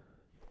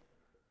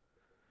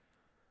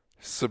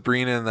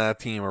Sabrina and that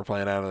team are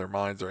playing out of their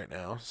minds right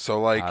now. So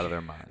like, Out of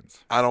their minds.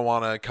 I don't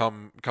want to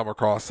come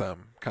across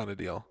them kind of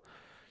deal.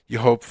 You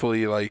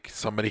hopefully like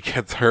somebody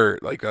gets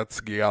hurt, like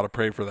you gotta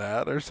pray for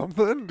that or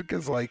something,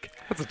 because like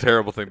That's a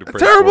terrible thing to pray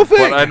terrible for,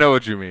 thing. But I know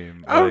what you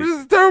mean.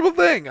 It's a terrible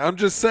thing. I'm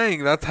just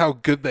saying that's how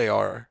good they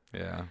are.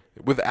 Yeah.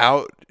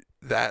 Without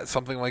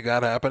something like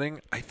that happening,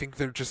 I think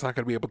they're just not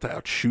going to be able to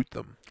outshoot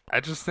them. I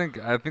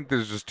think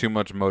there's just too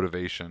much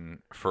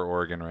motivation for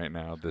Oregon right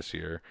now this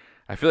year.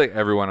 I feel like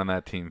everyone on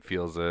that team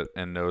feels it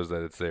and knows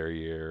that it's their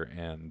year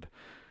and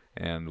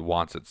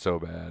wants it so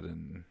bad,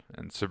 and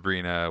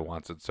Sabrina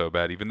wants it so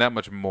bad, even that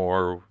much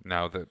more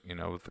now that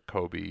with the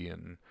Kobe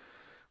and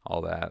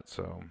all that.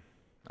 So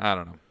I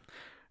don't know.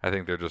 I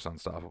think they're just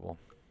unstoppable.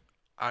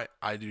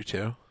 I do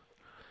too.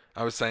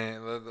 I was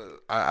saying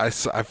I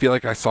feel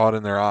like I saw it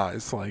in their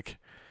eyes, like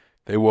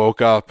they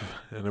woke up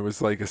and it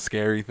was like a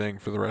scary thing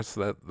for the rest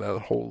of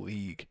that whole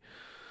league.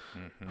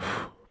 Mm-hmm.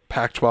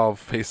 Pac-12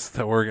 faced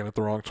Oregon at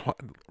the wrong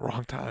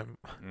time.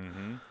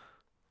 Mm-hmm.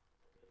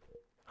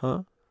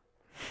 Huh?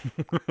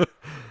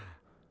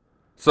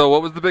 So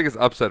what was the biggest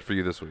upset for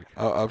you this week?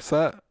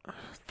 Upset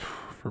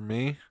for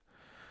me.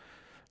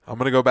 I'm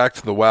gonna go back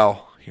to the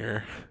well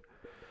here.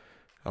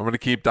 I'm gonna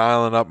keep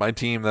dialing up my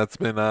team that's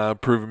been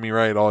proving me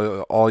right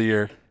all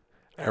year.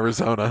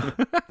 Arizona.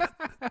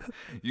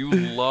 You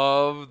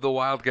love the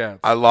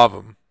Wildcats. I love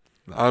them.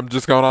 I'm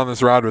just going on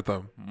this ride with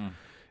them. Mm.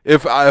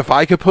 If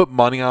I could put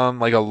money on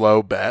like a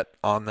low bet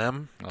on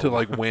them to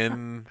like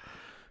win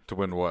To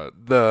win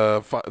what?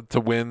 to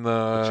win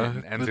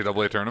The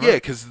NCAA tournament? yeah,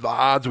 because the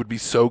odds would be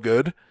so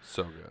good.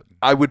 So good.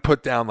 I would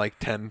put down like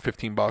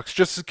 $10-15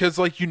 just because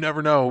like you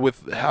never know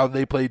with how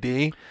they play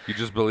D. You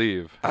just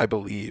believe. I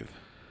believe.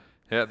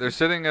 Yeah, they're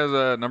sitting as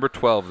number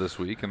 12 this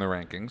week in the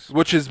rankings.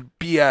 Which is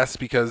BS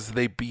because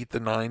they beat the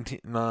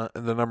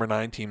number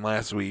 9 team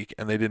last week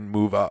and they didn't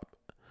move up.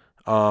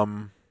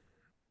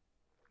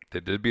 They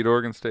did beat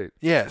Oregon State.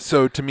 Yeah,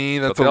 so to me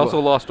that's But they also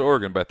lost to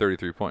Oregon by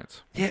 33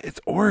 points. yeah, it's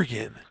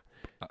Oregon.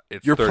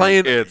 It's You're 33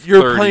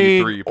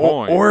 playing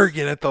points.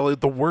 Oregon at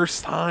the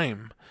worst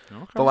time.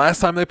 Okay. The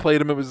last time they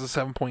played them, it was a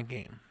 7-point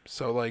game.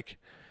 So like,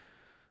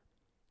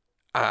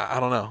 I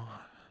don't know.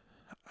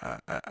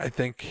 I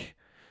think,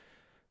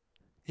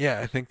 yeah,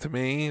 I think to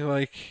me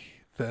like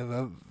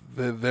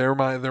they're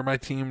my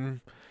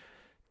team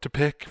to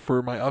pick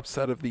for my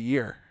upset of the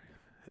year.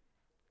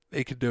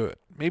 They could do it.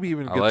 Maybe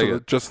even I get like to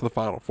it. just the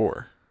Final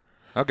Four.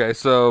 Okay,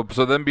 so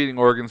them beating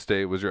Oregon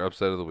State was your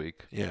upset of the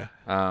week. Yeah.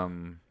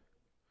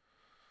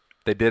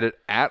 They did it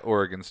at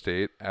Oregon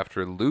State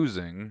after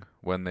losing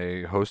when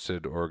they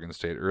hosted Oregon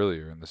State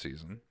earlier in the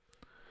season.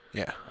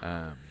 Yeah.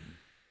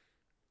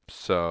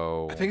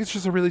 So I think it's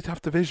just a really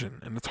tough division,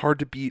 and it's hard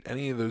to beat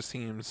any of those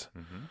teams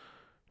Mhm.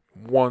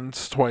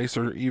 once, twice,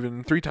 or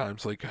even 3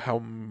 times, like how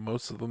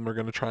most of them are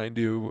going to try and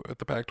do at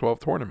the Pac-12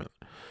 tournament.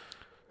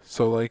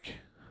 So, like,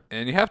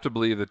 And you have to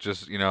believe that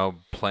just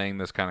playing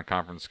this kind of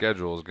conference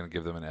schedule is going to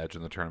give them an edge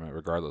in the tournament,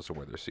 regardless of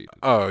where they're seated.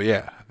 oh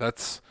yeah,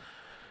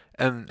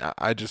 and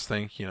I just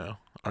think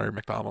Ari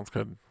McDonald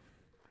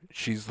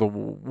she's the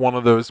one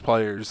of those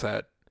players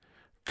that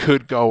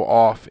could go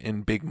off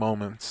in big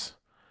moments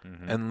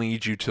Hmm. and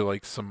lead you to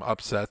like some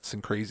upsets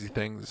and crazy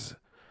things.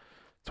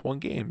 It's one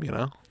game.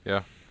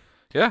 Yeah,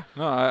 yeah.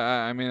 No,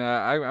 I mean,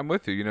 I'm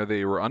with you.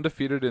 They were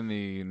undefeated in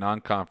the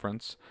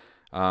non-conference.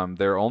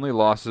 Their only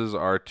losses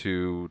are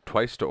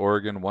twice to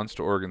Oregon, once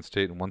to Oregon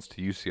State, and once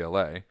to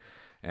UCLA.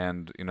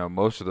 And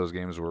most of those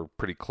games were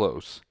pretty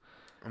close.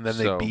 And then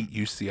they So beat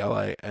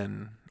UCLA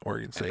and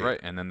Oregon State. right,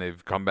 and then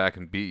they've come back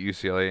and beat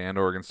UCLA and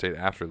Oregon State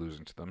after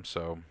losing to them.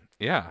 So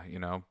yeah,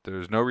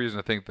 there's no reason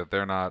to think that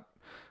they're not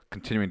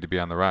continuing to be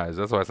on the rise.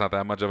 That's why it's not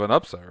that much of an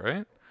upset,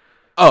 right?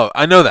 Oh,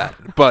 I know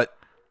that, but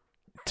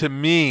to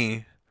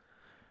me,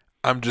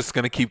 I'm just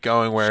gonna keep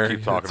going where Just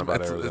keep talking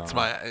about it's Arizona.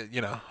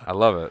 my I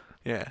love it.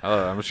 yeah. I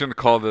love it. I'm just gonna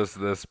call this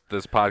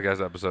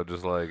podcast episode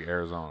just like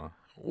Arizona.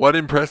 What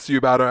impressed you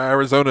about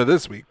Arizona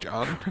this week,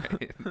 John?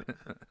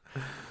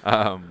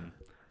 um,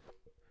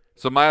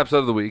 so my upset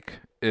of the week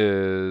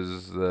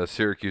is the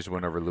Syracuse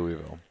win over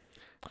Louisville.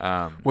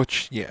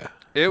 Which yeah,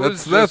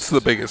 That's that's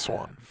the biggest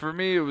one. For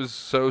me. It was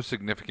so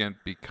significant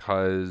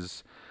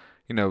because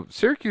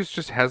Syracuse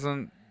just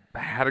hasn't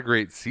had a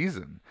great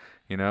season.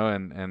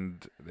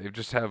 And they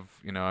just have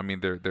I mean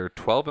they're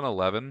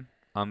 12-11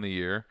 on the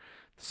year,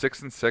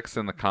 6-6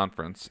 in the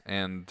conference,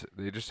 and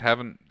they just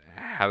haven't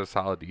had a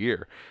solid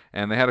year.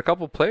 And they had a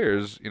couple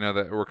players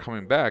that were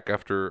coming back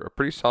after a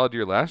pretty solid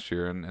year last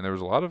year, and there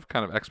was a lot of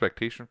kind of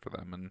expectation for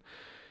them. And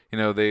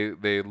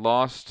they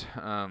lost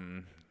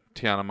Tiana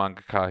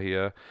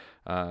Mangakahia,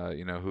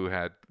 who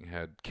had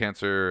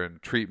cancer and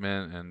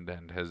treatment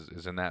and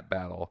is in that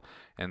battle,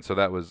 and so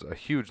that was a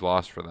huge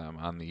loss for them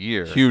on the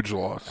year. Huge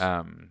loss.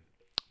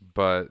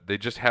 But they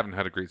just haven't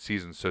had a great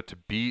season. So to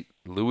beat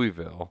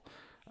Louisville,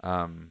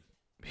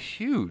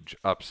 huge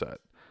upset,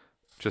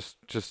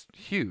 just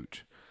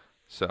huge.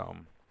 So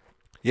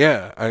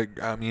Yeah,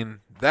 I mean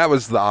that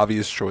was the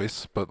obvious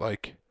choice, but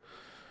like,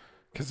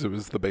 because it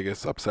was the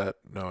biggest upset.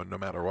 No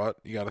matter what,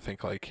 you got to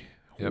think like,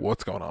 Yep.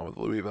 what's going on with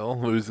Louisville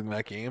losing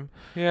that game?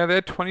 yeah, they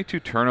had 22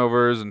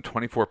 turnovers and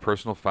 24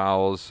 personal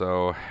fouls.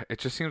 So it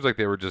just seems like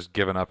they were just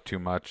giving up too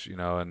much, and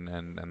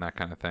that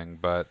kind of thing.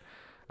 But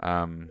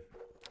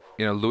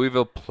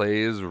Louisville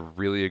plays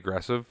really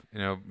aggressive,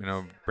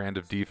 brand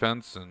of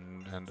defense,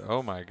 and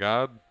oh my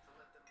God,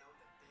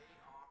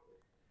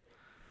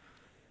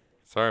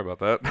 sorry about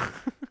that.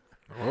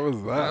 What was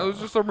That that? was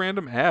just a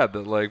random ad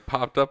that like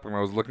popped up when I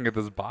was looking at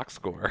this box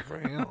score.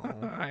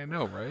 Wow. I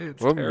know, right?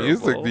 It's What terrible.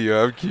 music do you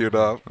have queued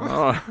up?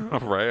 Oh,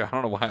 right. I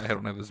don't know why I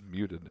don't have this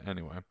muted.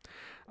 Anyway,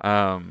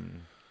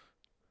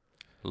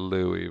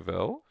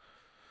 Louisville.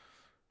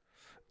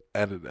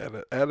 Edit.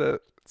 Say-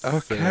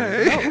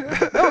 Okay.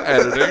 No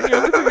editing.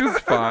 Everything is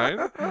fine.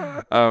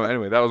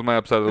 Anyway, that was my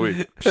upset of the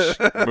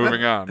week.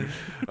 Moving on.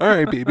 All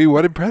right, baby.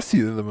 What impressed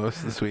you the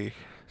most this week?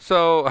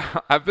 So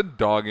I've been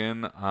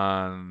dogging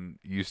on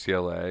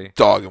UCLA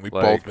Dogging. We've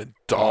like, both been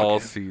all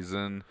dogging.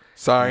 season.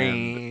 Sorry.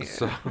 And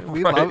so,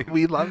 we right.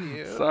 love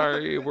you.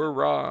 Sorry, we're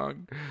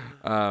wrong.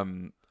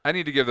 I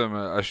need to give them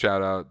a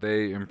shout out.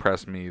 They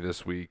impressed me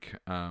this week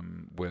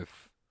with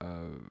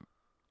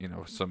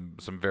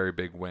some very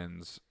big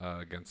wins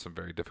against some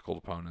very difficult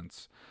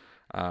opponents.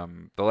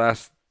 The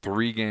last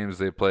 3 games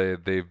they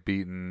played, they've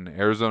beaten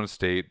Arizona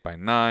State by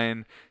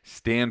 9,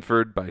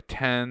 Stanford by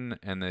 10,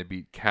 and they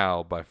beat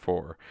Cal by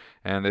 4.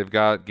 And they've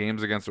got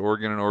games against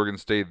Oregon and Oregon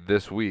State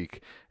this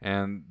week,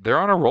 and they're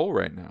on a roll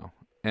right now.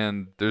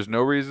 And there's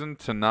no reason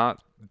to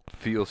not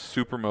feel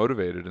super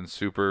motivated and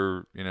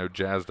super,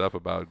 jazzed up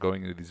about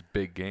going into these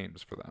big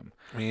games for them.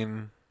 I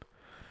mean,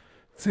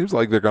 it seems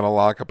like they're gonna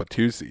lock up a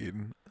 2 seed.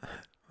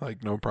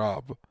 Like no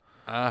prob.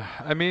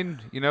 I mean,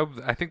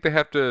 I think they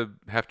have to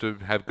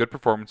have good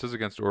performances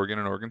against Oregon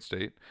and Oregon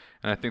State,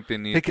 and I think they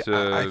need I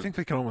to think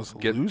they can almost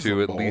get lose to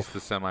them at both. least the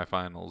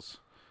semifinals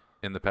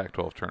in the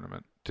Pac-12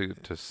 tournament to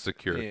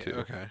secure Yeah, it too.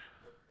 okay.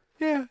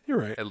 Yeah, you're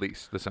right. At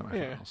least the Yeah,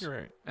 semifinals. you're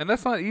right. And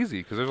that's not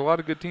easy because there's a lot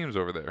of good teams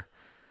over there.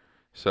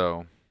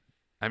 So,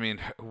 I mean,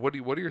 what do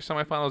your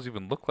semifinals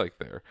even look like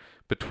there?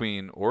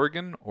 Between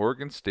Oregon,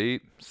 Oregon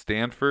State,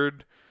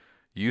 Stanford,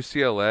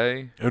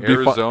 UCLA, It would be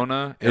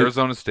Arizona,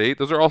 Arizona State.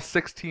 Those are all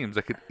 6 teams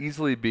that could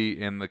easily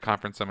be in the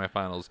conference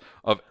semifinals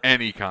of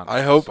any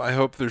conference. I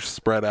hope they're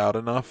spread out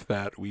enough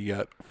that we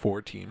get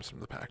 4 teams from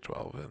the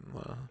Pac-12 in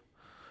the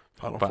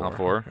Final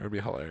Four. It would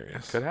be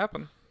hilarious. Could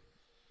happen.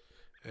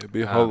 It'd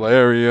be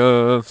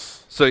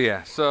hilarious. So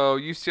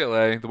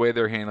UCLA, the way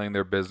they're handling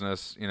their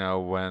business,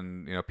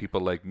 when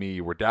people like me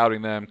were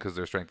doubting them because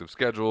their strength of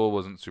schedule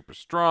wasn't super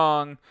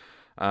strong,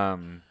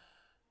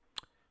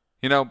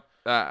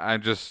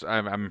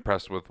 I'm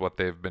impressed with what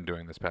they've been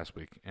doing this past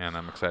week, and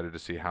I'm excited to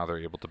see how they're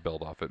able to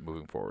build off it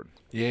moving forward.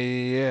 Yeah,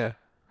 yeah, yeah.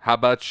 How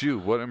about you?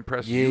 What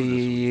impressed Yeah, you this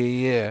week?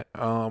 yeah, yeah,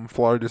 yeah.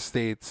 Florida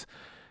State's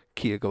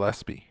Kia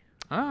Gillespie.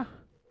 Ah,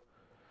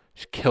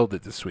 She killed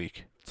it this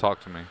week.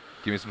 talk to me.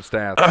 Give me some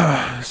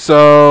stats.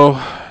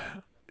 So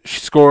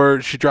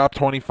she dropped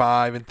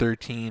 25 and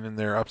 13 in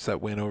their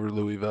upset win over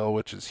Louisville,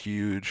 which is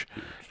huge.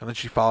 Huge. And then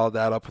she followed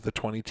that up with a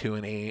 22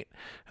 and 8,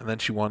 and then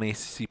she won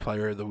ACC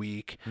Player of the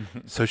Week.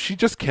 So she's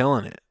just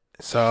killing it.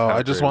 So had a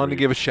I just great wanted to week.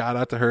 give a shout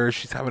out to her.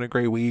 She's having a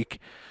great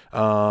week.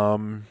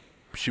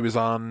 She was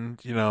on,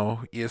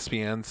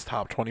 ESPN's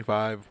top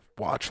 25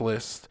 watch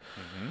list.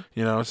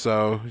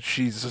 So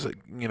she's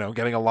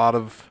getting a lot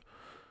of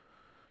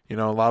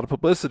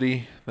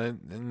publicity,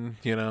 and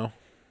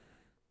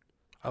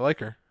I like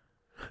her.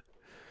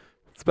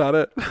 That's about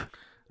it.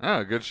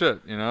 Oh, good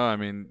shit. I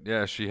mean,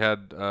 yeah, she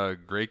had a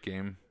great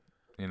game,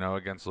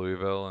 against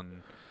Louisville,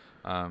 and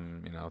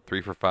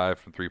 3 for 5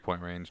 from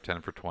 3-point range,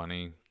 10 for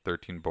 20,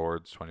 13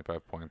 boards,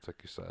 25 points,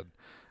 like you said.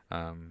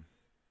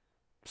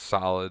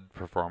 Solid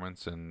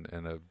performance in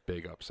a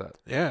big upset.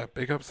 Yeah,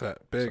 big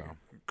upset. Big. So,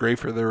 Great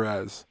for the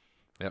Rez.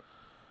 Yep.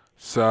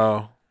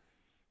 So,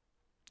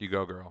 you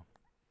go, girl.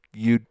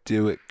 you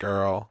do it,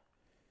 girl.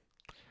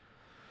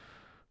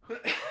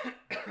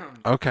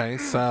 Okay,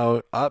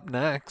 so up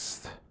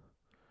next,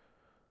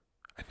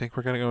 I think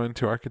we're going to go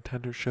into our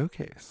contender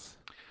showcase.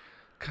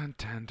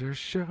 Contender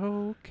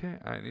Showcase.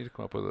 I need to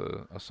come up with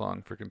a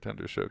song for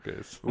Contender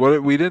Showcase.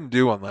 What we didn't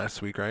do one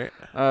last week, right?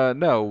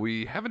 No,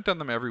 we haven't done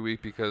them every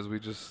week because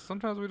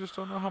sometimes we just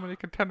don't know how many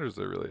contenders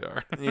there really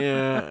are.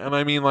 Yeah, and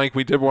I mean, like,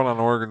 we did one on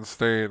Oregon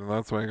State, and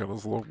that's making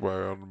us look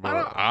bad.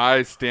 But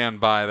I stand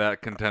by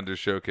that Contender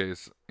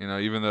Showcase.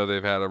 Even though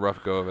they've had a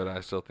rough go of it,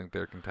 I still think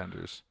they're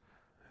contenders.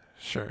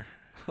 sure.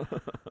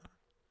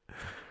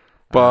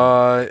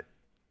 But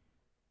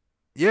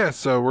yeah,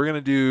 so we're gonna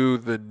do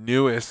the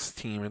newest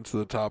team into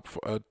the top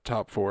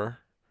four,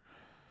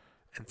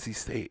 NC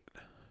State.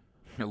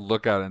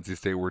 Look out, NC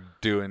State. We're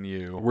doing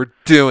you. We're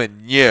doing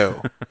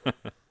you,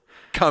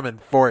 coming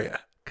for you.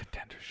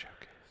 Contender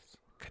Showcase.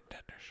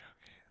 Contender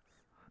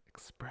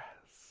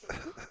Express.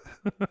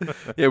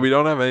 Yeah, we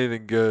don't have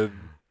anything good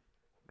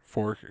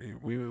for.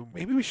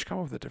 Maybe we should come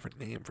up with a different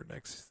name for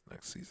next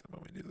season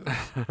when we do this.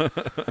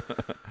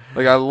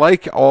 Like, I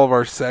like all of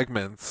our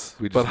segments,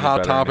 We just but need Hot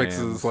better Topics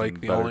names is like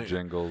and the better only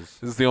jingles.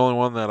 is the only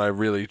one that I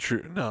really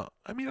No,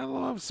 I mean, I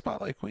love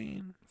Spotlight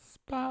Queen.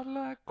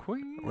 Spotlight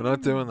Queen. We're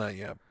not doing that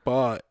yet,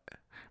 but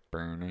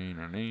So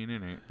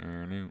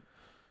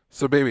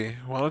so baby,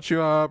 why don't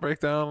you break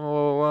down a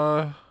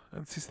little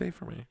NC State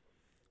for me?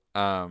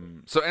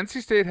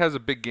 NC State has a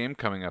big game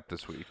coming up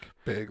this week.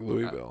 Big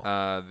Louisville.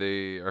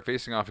 They are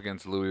facing off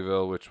against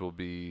Louisville, which will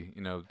be,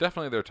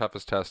 definitely their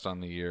toughest test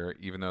on the year,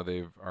 even though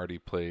they've already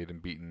played and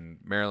beaten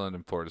Maryland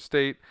and Florida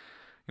State.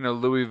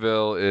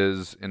 Louisville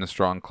is in a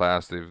strong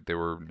class. They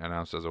were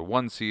announced as a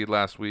 1 seed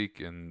last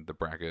week in the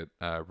bracket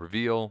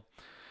reveal.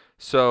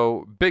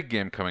 So, big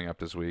game coming up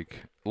this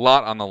week. A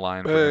lot on the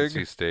line for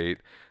NC State.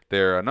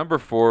 They're a number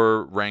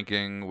 4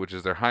 ranking, which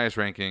is their highest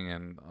ranking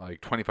in like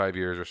 25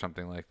 years or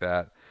something like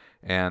that.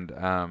 And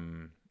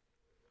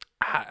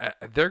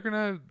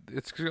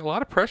it's a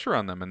lot of pressure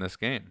on them in this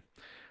game.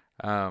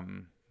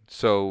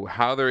 So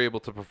how they're able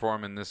to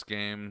perform in this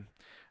game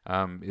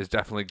is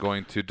definitely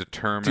going to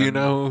determine. Do you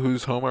know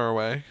who's home or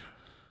away?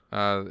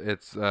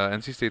 It's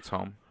NC State's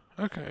home.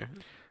 Okay.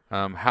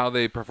 How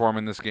they perform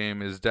in this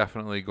game is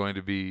definitely going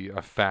to be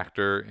a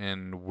factor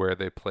in where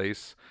they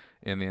place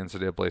in the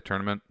NCAA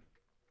tournament.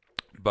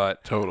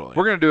 But Totally.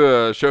 we're going to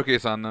do a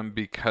showcase on them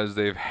because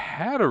they've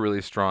had a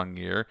really strong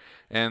year,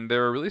 and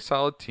they're a really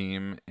solid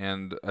team,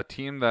 and a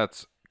team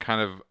that's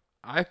kind of,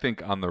 I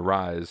think, on the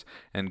rise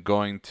and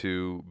going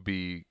to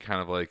be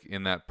kind of like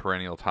in that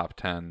perennial top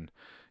 10,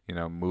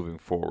 moving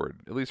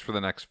forward, at least for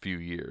the next few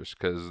years,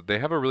 because they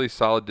have a really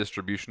solid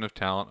distribution of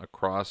talent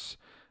across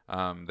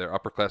their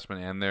upperclassmen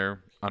and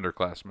their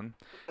underclassmen,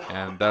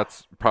 and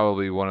that's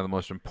probably one of the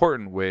most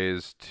important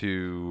ways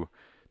to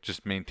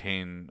just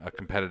maintain a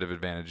competitive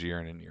advantage year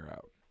in and year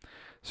out.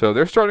 So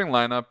their starting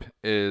lineup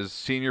is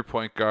senior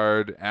point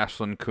guard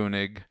Ashlyn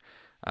Koenig,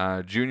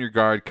 junior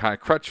guard Kai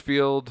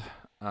Crutchfield,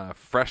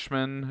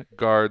 freshman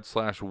guard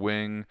 /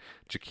 wing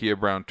Jakia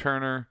Brown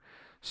Turner,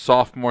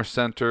 sophomore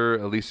center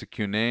Elisa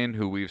Cunane,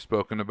 who we've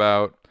spoken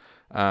about,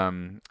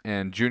 and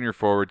junior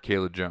forward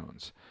Kayla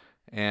Jones.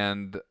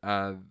 And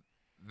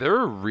they're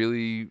a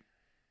really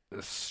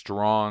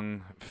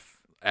strong,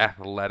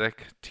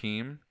 athletic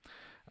team.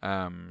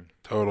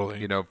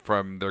 Totally.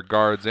 From their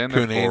guards and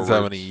their Cunane's forwards.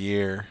 having a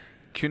year.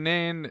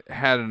 Cunane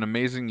had an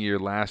amazing year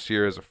last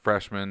year as a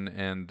freshman,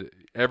 and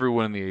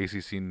everyone in the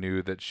ACC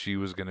knew that she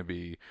was going to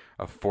be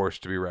a force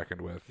to be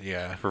reckoned with.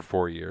 Yeah. For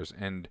 4 years,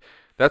 and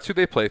that's who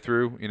they play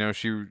through.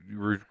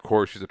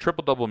 She's a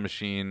triple-double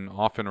machine,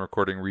 often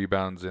recording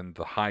rebounds in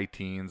the high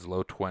teens,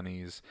 low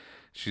 20s.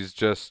 She's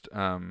just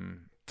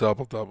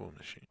Double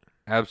machine.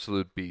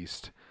 absolute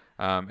beast.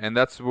 And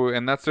that's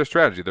their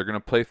strategy. They're going to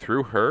play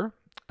through her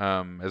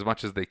as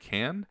much as they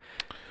can.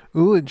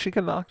 Ooh, and she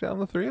can knock down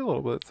the three a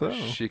little bit. So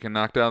She can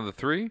knock down the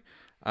three.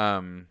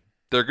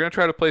 They're going to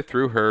try to play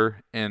through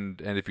her,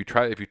 and if you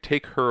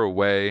take her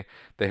away,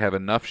 they have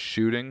enough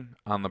shooting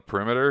on the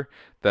perimeter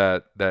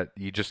that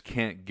you just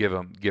can't give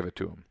it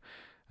to them.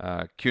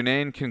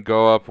 Cunane can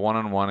go up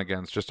one-on-one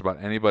against just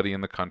about anybody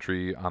in the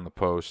country on the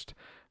post.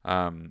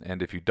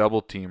 And if you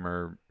double team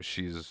her,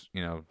 she's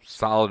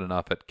solid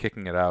enough at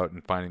kicking it out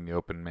and finding the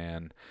open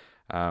man.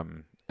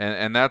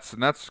 And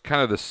that's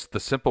kind of the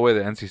simple way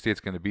that NC State's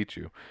going to beat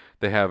you.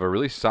 They have a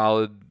really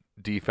solid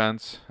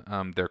defense.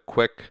 They're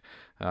quick.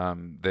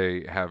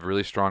 They have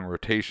really strong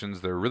rotations.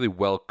 They're a really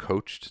well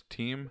coached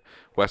team.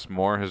 Wes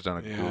Moore has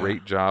done a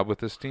great job with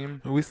this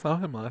team. we saw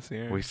him last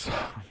year. We saw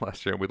him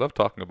last year. We love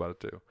talking about it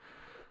too.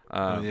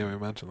 Yeah, we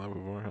mentioned that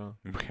before, huh?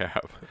 We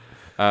have.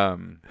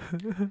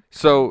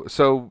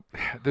 So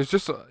there's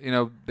just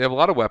they have a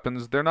lot of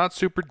weapons. They're not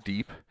super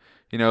deep.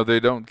 They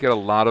don't get a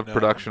lot of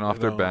production off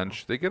their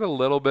bench. They get a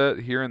little bit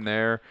here and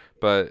there,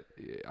 but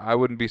I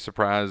wouldn't be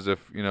surprised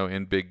if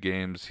in big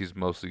games he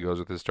mostly goes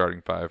with his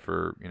starting five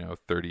for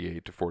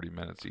 38 to 40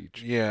 minutes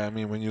each. Yeah, I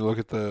mean when you look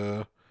at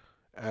the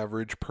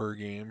average per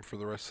game for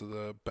the rest of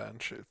the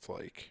bench, it's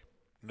like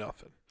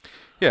nothing.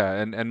 Yeah,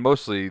 and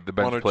mostly the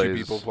bench One or plays.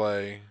 two people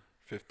play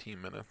 15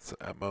 minutes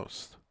at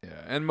most.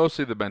 Yeah, and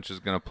mostly the bench is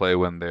going to play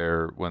when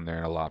they're in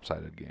a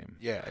lopsided game.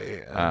 Yeah,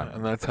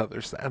 and that's how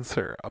their stats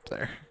are up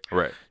there.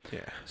 Right.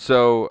 Yeah.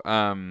 So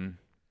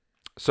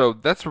so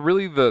that's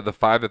really the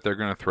five that they're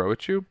going to throw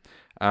at you.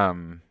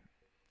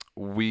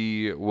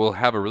 We will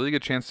have a really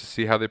good chance to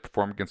see how they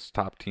perform against a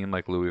top team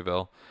like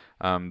Louisville.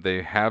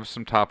 They have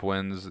some top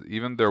wins.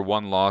 Even their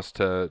one loss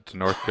to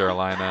North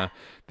Carolina,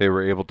 they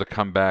were able to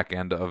come back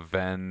and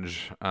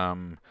avenge.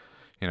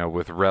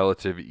 With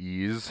relative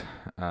ease,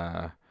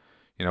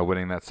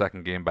 winning that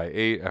second game by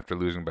 8 after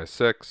losing by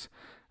 6.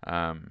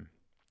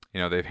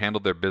 They've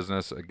handled their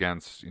business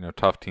against,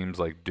 tough teams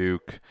like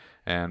Duke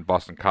and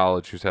Boston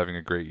College, who's having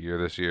a great year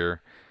this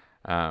year.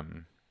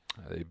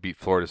 They beat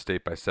Florida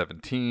State by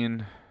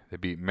 17. They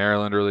beat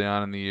Maryland early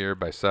on in the year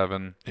by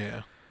 7.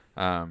 Yeah.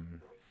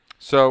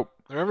 So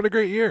they're having a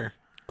great year.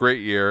 Great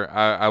year.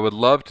 I would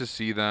love to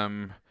see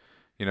them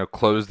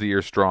close the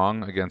year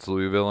strong against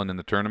Louisville and in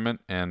the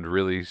tournament and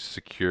really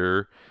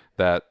secure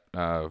that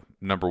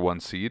number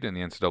 1 seed in the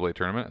NCAA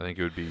tournament. I think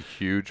it would be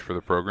huge for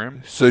the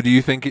program. So do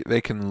you think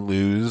they can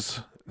lose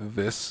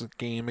this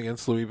game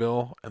against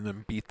Louisville and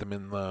then beat them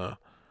in the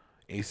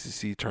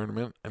ACC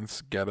tournament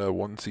and get a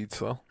 1 seed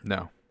still?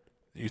 No.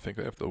 You think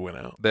they have to win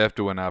out? They have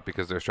to win out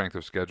because their strength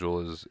of schedule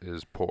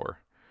is poor.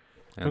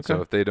 And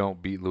so if they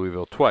don't beat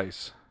Louisville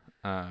twice,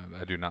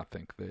 I do not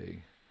think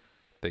they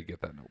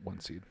get that 1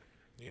 seed.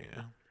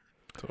 Yeah,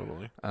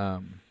 totally.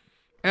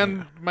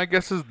 And my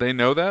guess is they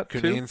know that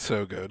too. Cunane's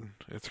so good.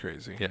 It's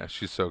crazy. Yeah,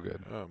 she's so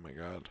good. Oh my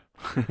god.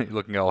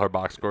 Looking at all her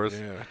box scores.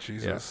 Yeah,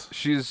 Jesus.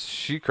 Yeah.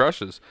 She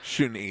crushes.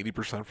 Shooting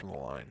 80% from the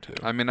line too.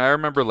 I mean, I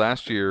remember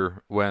last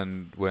year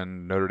when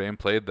Notre Dame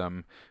played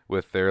them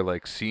with their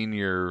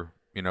senior,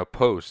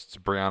 posts,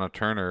 Brianna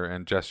Turner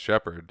and Jess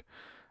Shepard.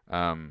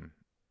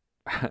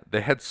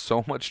 They had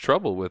so much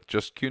trouble with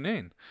just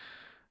Cunane.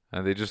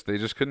 And they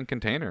just couldn't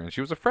contain her, and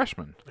she was a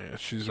freshman. Yeah,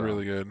 she's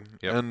really good.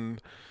 Yep.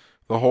 And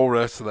the whole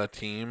rest of that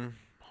team,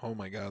 oh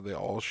my god, they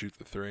all shoot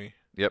the 3.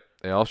 Yep,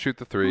 they all shoot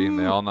the 3 and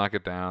they all knock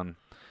it down.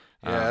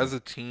 Yeah, as a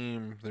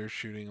team, they're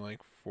shooting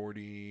like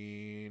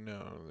 40.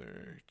 No,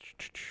 they're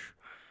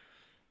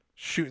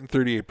shooting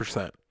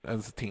 38%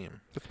 as a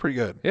team. That's pretty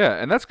good. Yeah,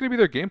 and that's going to be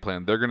their game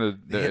plan. They're going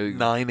to hit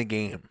 9 a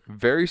game.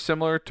 Very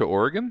similar to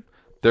Oregon.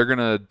 They're going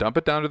to dump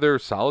it down to their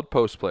solid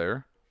post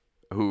player,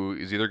 who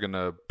is either going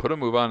to put a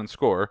move on and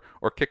score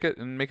or kick it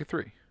and make a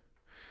 3.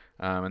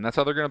 And that's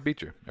how they're going to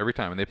beat you every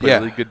time. And they play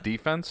really good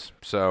defense.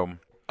 So,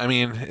 I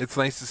mean, it's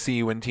nice to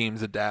see when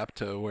teams adapt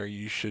to where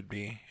you should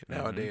be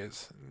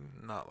nowadays.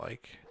 Not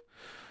like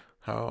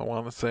how I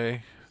want to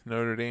say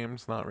Notre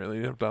Dame's not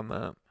really have done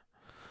that.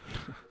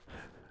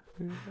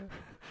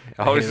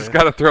 Always just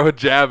got to throw a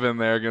jab in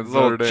there against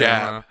Notre Dame.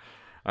 Jab.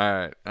 All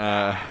right.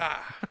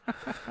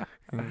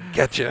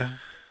 Getcha.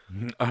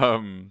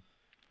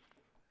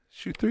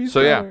 Shoot threes.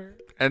 So yeah,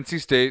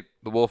 NC State,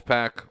 the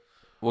Wolfpack.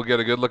 We'll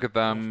get a good look at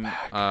them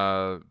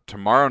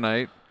tomorrow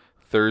night,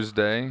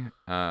 Thursday.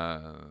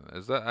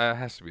 Is that it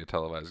has to be a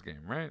televised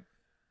game, right?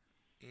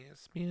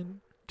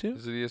 ESPN2.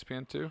 Is it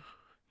ESPN2?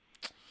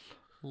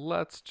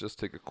 Let's just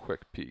take a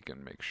quick peek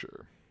and make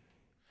sure.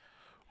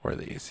 Or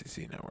the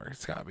ACC network.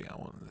 It's got to be on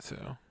one of the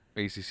two.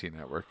 ACC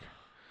network.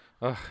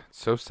 Ugh,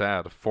 it's so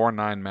sad. A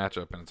 4-9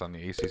 matchup, and it's on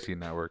the ACC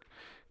network.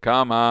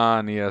 Come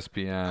on,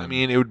 ESPN. I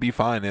mean, it would be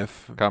fine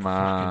if Come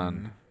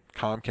on.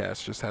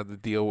 Comcast just had to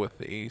deal with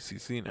the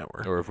ACC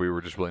network. Or if we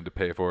were just willing to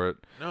pay for it.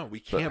 No,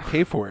 we can't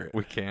pay for it.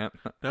 We can't.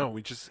 No,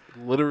 we just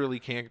literally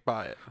can't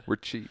buy it. We're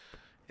cheap.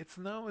 It's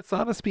not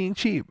us being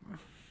cheap.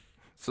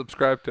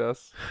 Subscribe to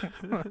us.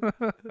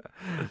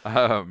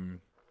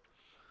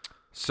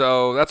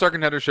 So that's our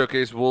contender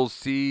showcase. We'll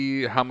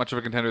see how much of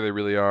a contender they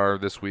really are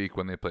this week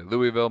when they play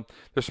Louisville.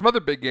 There's some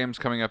other big games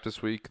coming up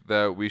this week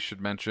that we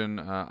should mention.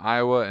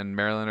 Iowa and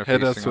Maryland are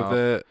Hit facing us with off.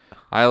 it.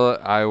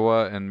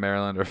 Iowa and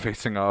Maryland are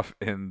facing off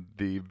in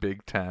the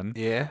Big Ten.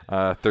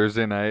 Yeah.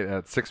 Thursday night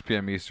at 6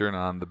 p.m. Eastern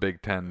on the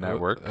Big Ten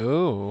Network.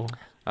 Oh.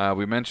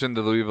 We mentioned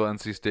the Louisville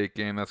NC State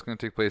game. That's going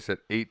to take place at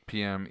 8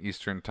 p.m.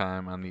 Eastern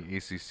time on the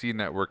ACC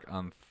Network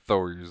on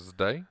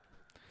Thursday.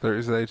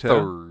 Thursday too.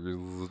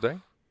 Thursday.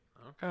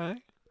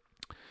 Okay.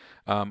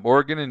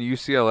 Oregon and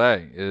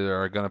UCLA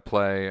are going to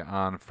play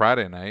on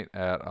Friday night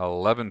at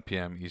 11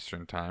 p.m.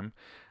 Eastern time.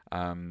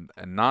 A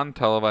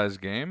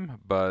non-televised game,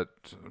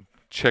 but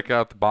check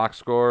out the box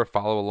score.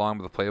 Follow along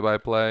with the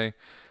play-by-play.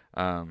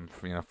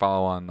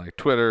 Follow on like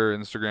Twitter,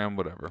 Instagram,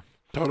 whatever.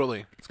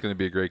 Totally. It's going to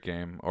be a great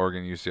game,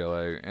 Oregon,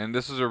 UCLA. And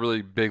this is a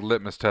really big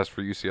litmus test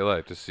for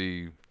UCLA to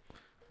see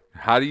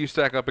how do you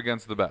stack up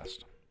against the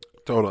best.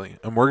 Totally.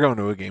 And we're going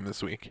to a game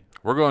this week.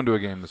 We're going to a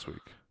game this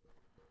week.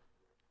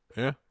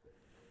 Yeah.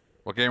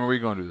 What game are we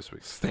going to this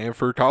week?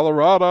 Stanford,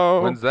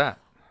 Colorado. When's that?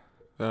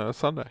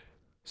 Sunday.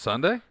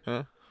 Sunday?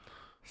 Yeah.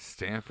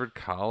 Stanford,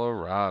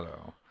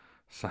 Colorado.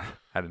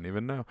 I didn't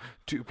even know.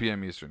 2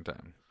 p.m. Eastern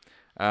time.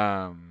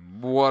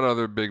 What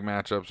other big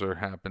matchups are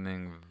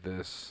happening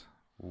this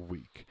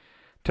week?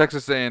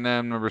 Texas A&M,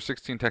 number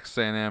 16 Texas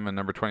A&M, and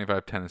number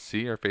 25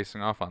 Tennessee are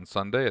facing off on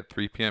Sunday at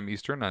 3 p.m.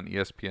 Eastern on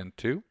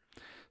ESPN2.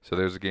 So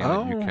there's a game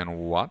that you can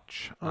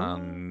watch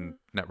on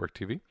network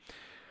TV.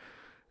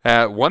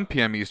 At 1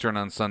 p.m. Eastern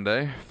on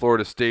Sunday,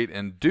 Florida State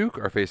and Duke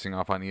are facing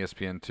off on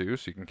ESPN2,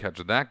 so you can catch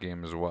that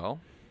game as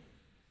well.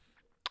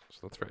 So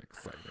that's very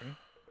exciting.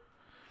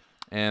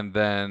 And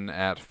then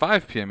at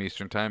 5 p.m.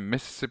 Eastern Time,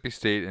 Mississippi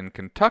State and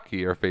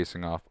Kentucky are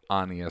facing off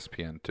on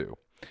ESPN2.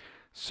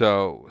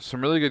 So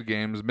some really good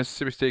games.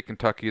 Mississippi State,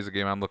 Kentucky is a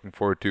game I'm looking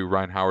forward to.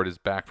 Ryan Howard is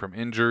back from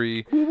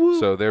injury,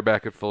 so they're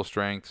back at full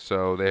strength,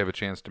 so they have a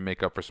chance to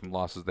make up for some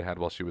losses they had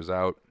while she was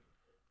out.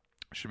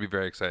 Should be a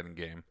very exciting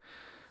game.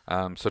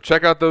 So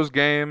check out those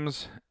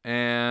games,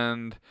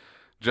 and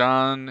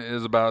John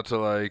is about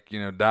to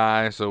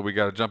die, so we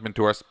got to jump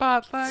into our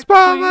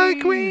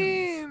Spotlight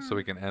Queens so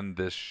we can end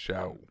this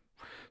show.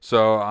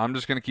 So I'm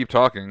just going to keep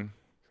talking.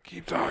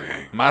 Keep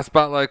talking. My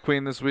Spotlight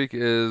Queen this week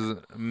is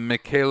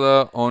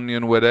Michaela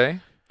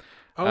Onyenwere.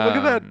 Oh, look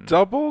at that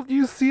double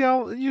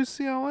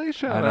UCLA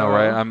shout I know,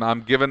 right?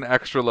 I'm giving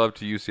extra love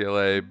to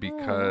UCLA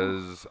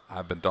because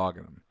I've been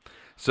dogging them.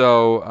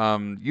 So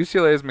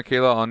UCLA's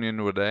Michaela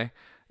Onyenwere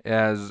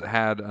has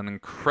had an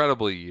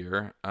incredible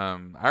year.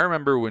 I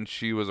remember when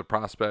she was a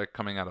prospect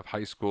coming out of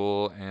high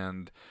school,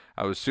 and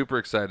I was super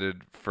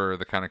excited for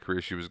the kind of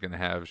career she was going to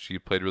have. She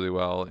played really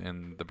well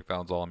in the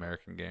McDonald's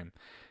All-American game,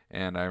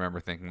 and I remember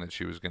thinking that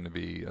she was going to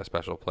be a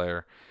special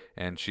player,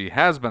 and she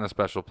has been a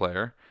special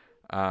player.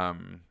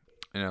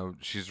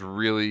 She's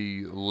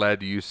really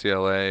led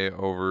UCLA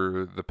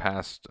over the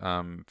past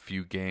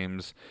few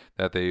games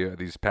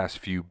these past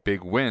few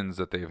big wins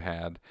that they've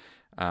had.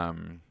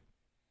 I'm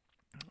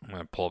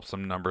going to pull up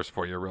some numbers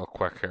for you real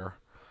quick here.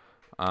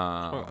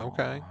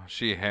 Okay.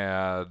 She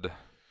had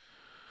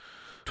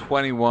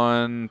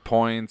 21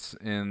 points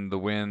in the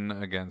win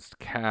against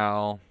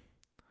Cal.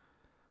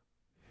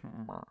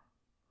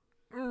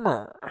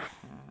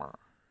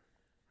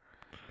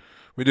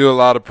 We do a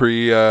lot of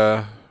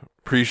pre-show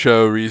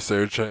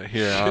research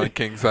here on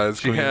King Size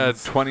She Queens. had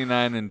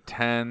 29 and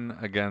 10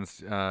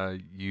 against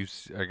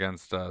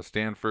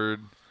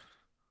Stanford.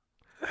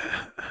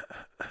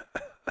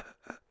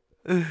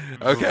 Okay,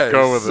 Let's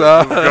go with it.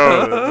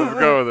 Let's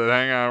go with it.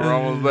 Hang on, we're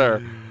almost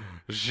there.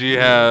 She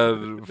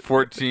had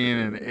 14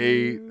 and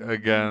 8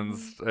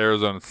 against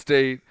Arizona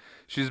State.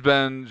 She's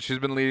been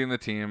leading the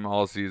team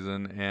all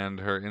season, and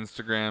her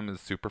Instagram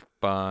is super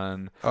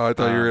fun. Oh, I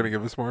thought you were gonna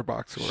give us more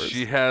box scores.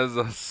 She has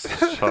a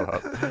shut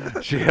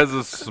up. She has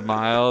a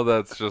smile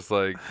that's just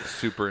like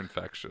super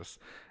infectious,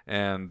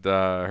 and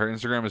her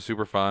Instagram is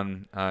super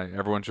fun.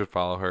 Everyone should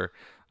follow her.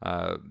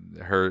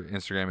 Her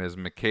Instagram is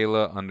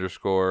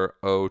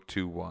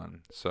Michaela_021.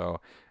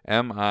 So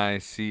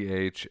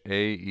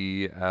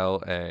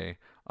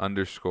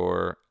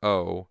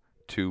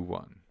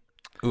MICHAELA_021.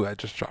 Ooh, I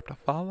just dropped a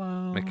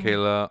follow.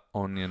 Michaela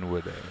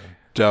Onyenwere.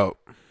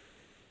 Dope.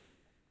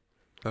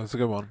 That was a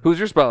good one. Who's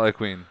your Spotlight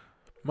Queen?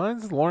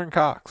 Mine's Lauren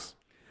Cox.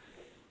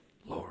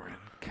 Lauren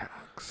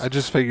Cox. I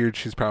just figured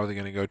she's probably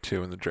going to go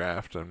 2 in the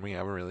draft, and we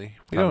haven't really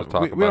we Time to don't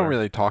talk we about don't her.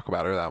 really talk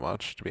about her that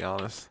much, to be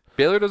honest.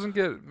 Baylor doesn't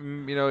get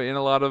in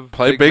a lot of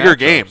Play big bigger matchups,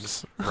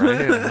 games.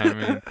 right? I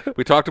mean,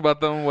 we talked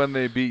about them when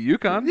they beat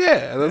UConn.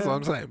 Yeah, that's what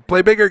I'm saying.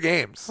 Play bigger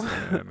games.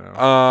 I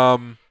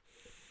know.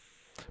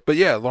 But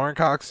yeah, Lauren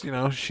Cox,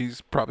 she's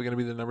probably going to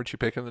be the number 2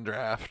 pick in the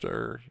draft,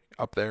 or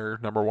up there,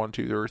 number 1,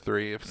 2, or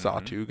 3. If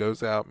Satu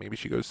goes out, maybe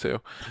she goes 2.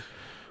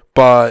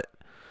 But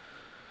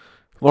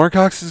Lauren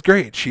Cox is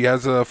great. She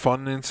has a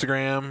fun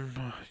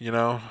Instagram,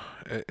 a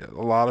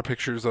lot of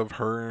pictures of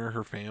her,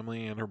 her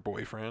family, and her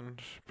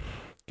boyfriend.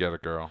 Get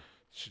it, girl.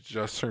 She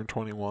just turned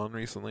 21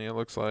 recently, it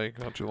looks like,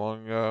 not too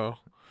long ago.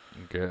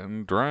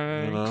 Getting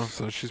drinks.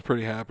 So she's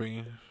pretty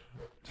happy.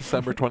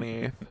 December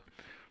 28th.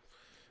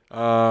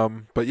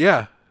 But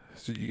yeah,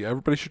 so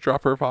everybody should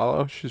drop her a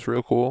follow. She's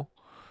real cool.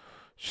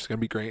 She's going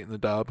to be great in the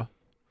dub.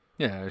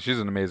 Yeah, she's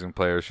an amazing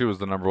player. She was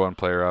the number one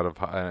player out of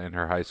in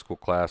her high school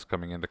class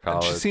coming into And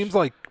college. she seems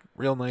like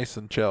real nice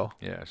and chill.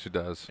 Yeah, she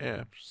does.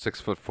 Yeah.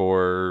 6'4",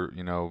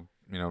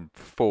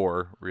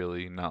 4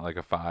 really, not like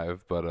a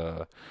 5, but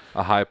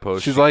a high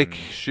post. She's she like- can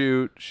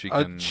shoot. She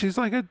can. She's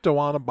like a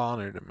Dewana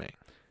Bonner to me.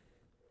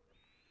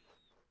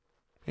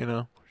 You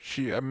know,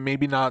 she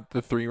maybe not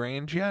the 3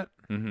 range yet,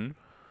 Mm-hmm.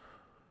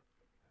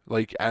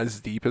 like as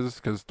deep as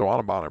because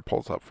Dewana Bonner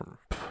pulls up from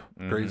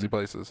crazy Mhm.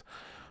 places.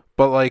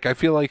 But like I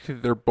feel like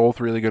they're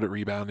both really good at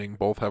rebounding.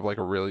 Both have like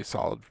a really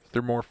solid.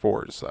 They're more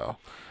 4s, so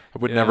I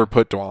would Yeah. never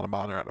put Dewana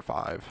Bonner at a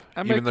 5,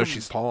 I might even though com-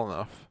 she's tall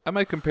enough. I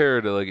might compare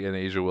her to like an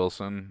Asia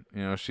Wilson.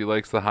 She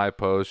likes the high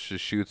post. She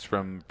shoots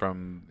from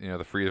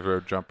the free throw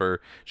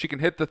jumper. She can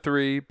hit the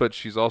 3, but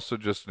she's also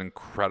just an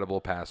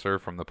incredible passer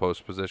from the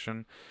post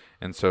position,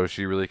 and so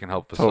she really can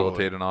help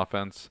facilitate an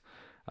offense.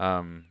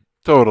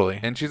 Totally.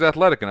 And she's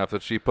athletic enough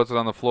that she puts it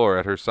on the floor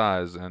at her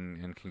size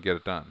and can get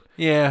it done.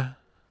 Yeah.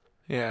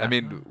 Yeah. I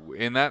mean,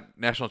 in that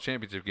national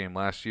championship game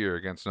last year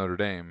against Notre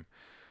Dame,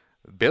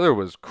 Baylor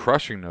was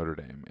crushing Notre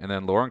Dame, and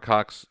then Lauren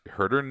Cox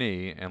hurt her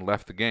knee and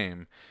left the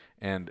game,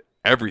 and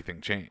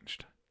everything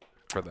changed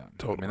for them.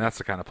 Totally. I mean, that's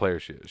the kind of player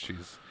she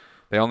is.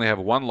 They only have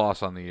one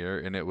loss on the year,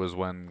 and it was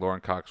when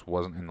Lauren Cox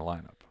wasn't in the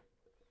lineup.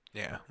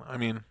 Yeah. I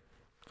mean,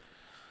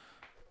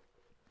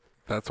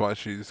 that's why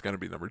she's going to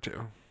be number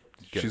 2.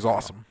 Get She's it.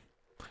 awesome.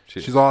 She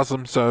is. She's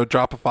awesome. So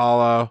drop a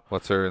follow.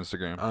 What's her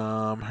Instagram?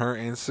 Her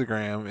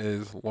Instagram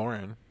is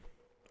Lauren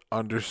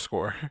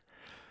 _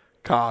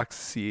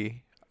 Cox COX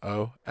 15.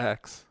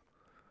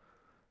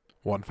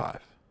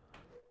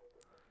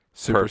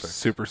 Perfect.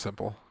 Super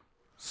simple.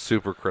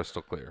 Super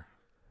crystal clear.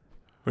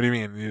 What do you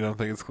mean? You don't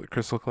think it's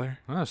crystal clear?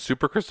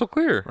 Super crystal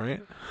clear.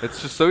 Right?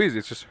 It's just so easy.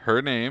 It's just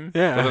her name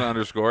Yeah. with an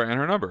underscore and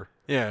her number.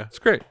 Yeah. It's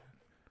great.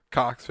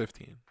 Cox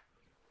 15.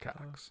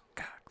 Cox.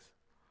 Cox.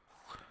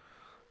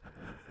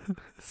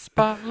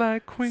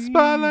 Spotlight Queen.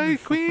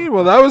 Spotlight Queen.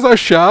 Well, that was our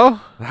show.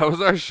 That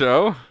was our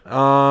show.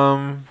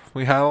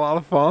 We had a lot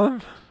of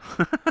fun.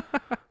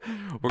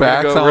 We're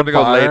Backs gonna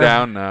go on lay fire.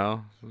 down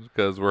now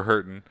because we're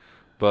hurting.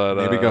 But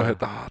Maybe go hit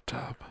the hot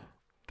tub.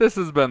 This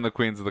has been the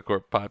Queens of the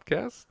Court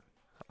podcast.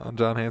 I'm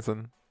John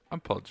Hanson. I'm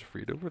Paul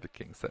Jafrito. We're the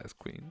king size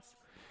queens.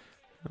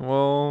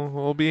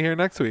 We'll be here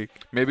next week.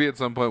 Maybe at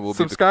some point we'll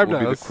Subscribe be to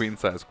the us. queen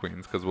size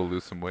queens because we'll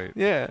lose some weight.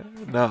 Yeah.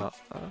 No.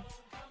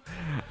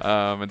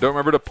 And don't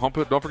remember to pump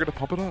it. Don't forget to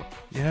pump it up.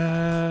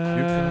 Yeah.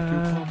 You got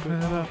to pump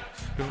it up.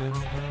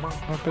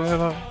 Pump it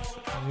up.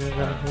 You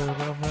got to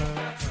pump it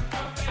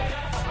up.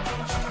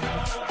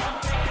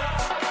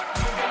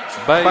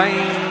 Bye.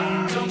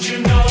 Bye. Don't you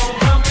know,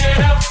 pump it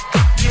up.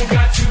 You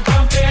got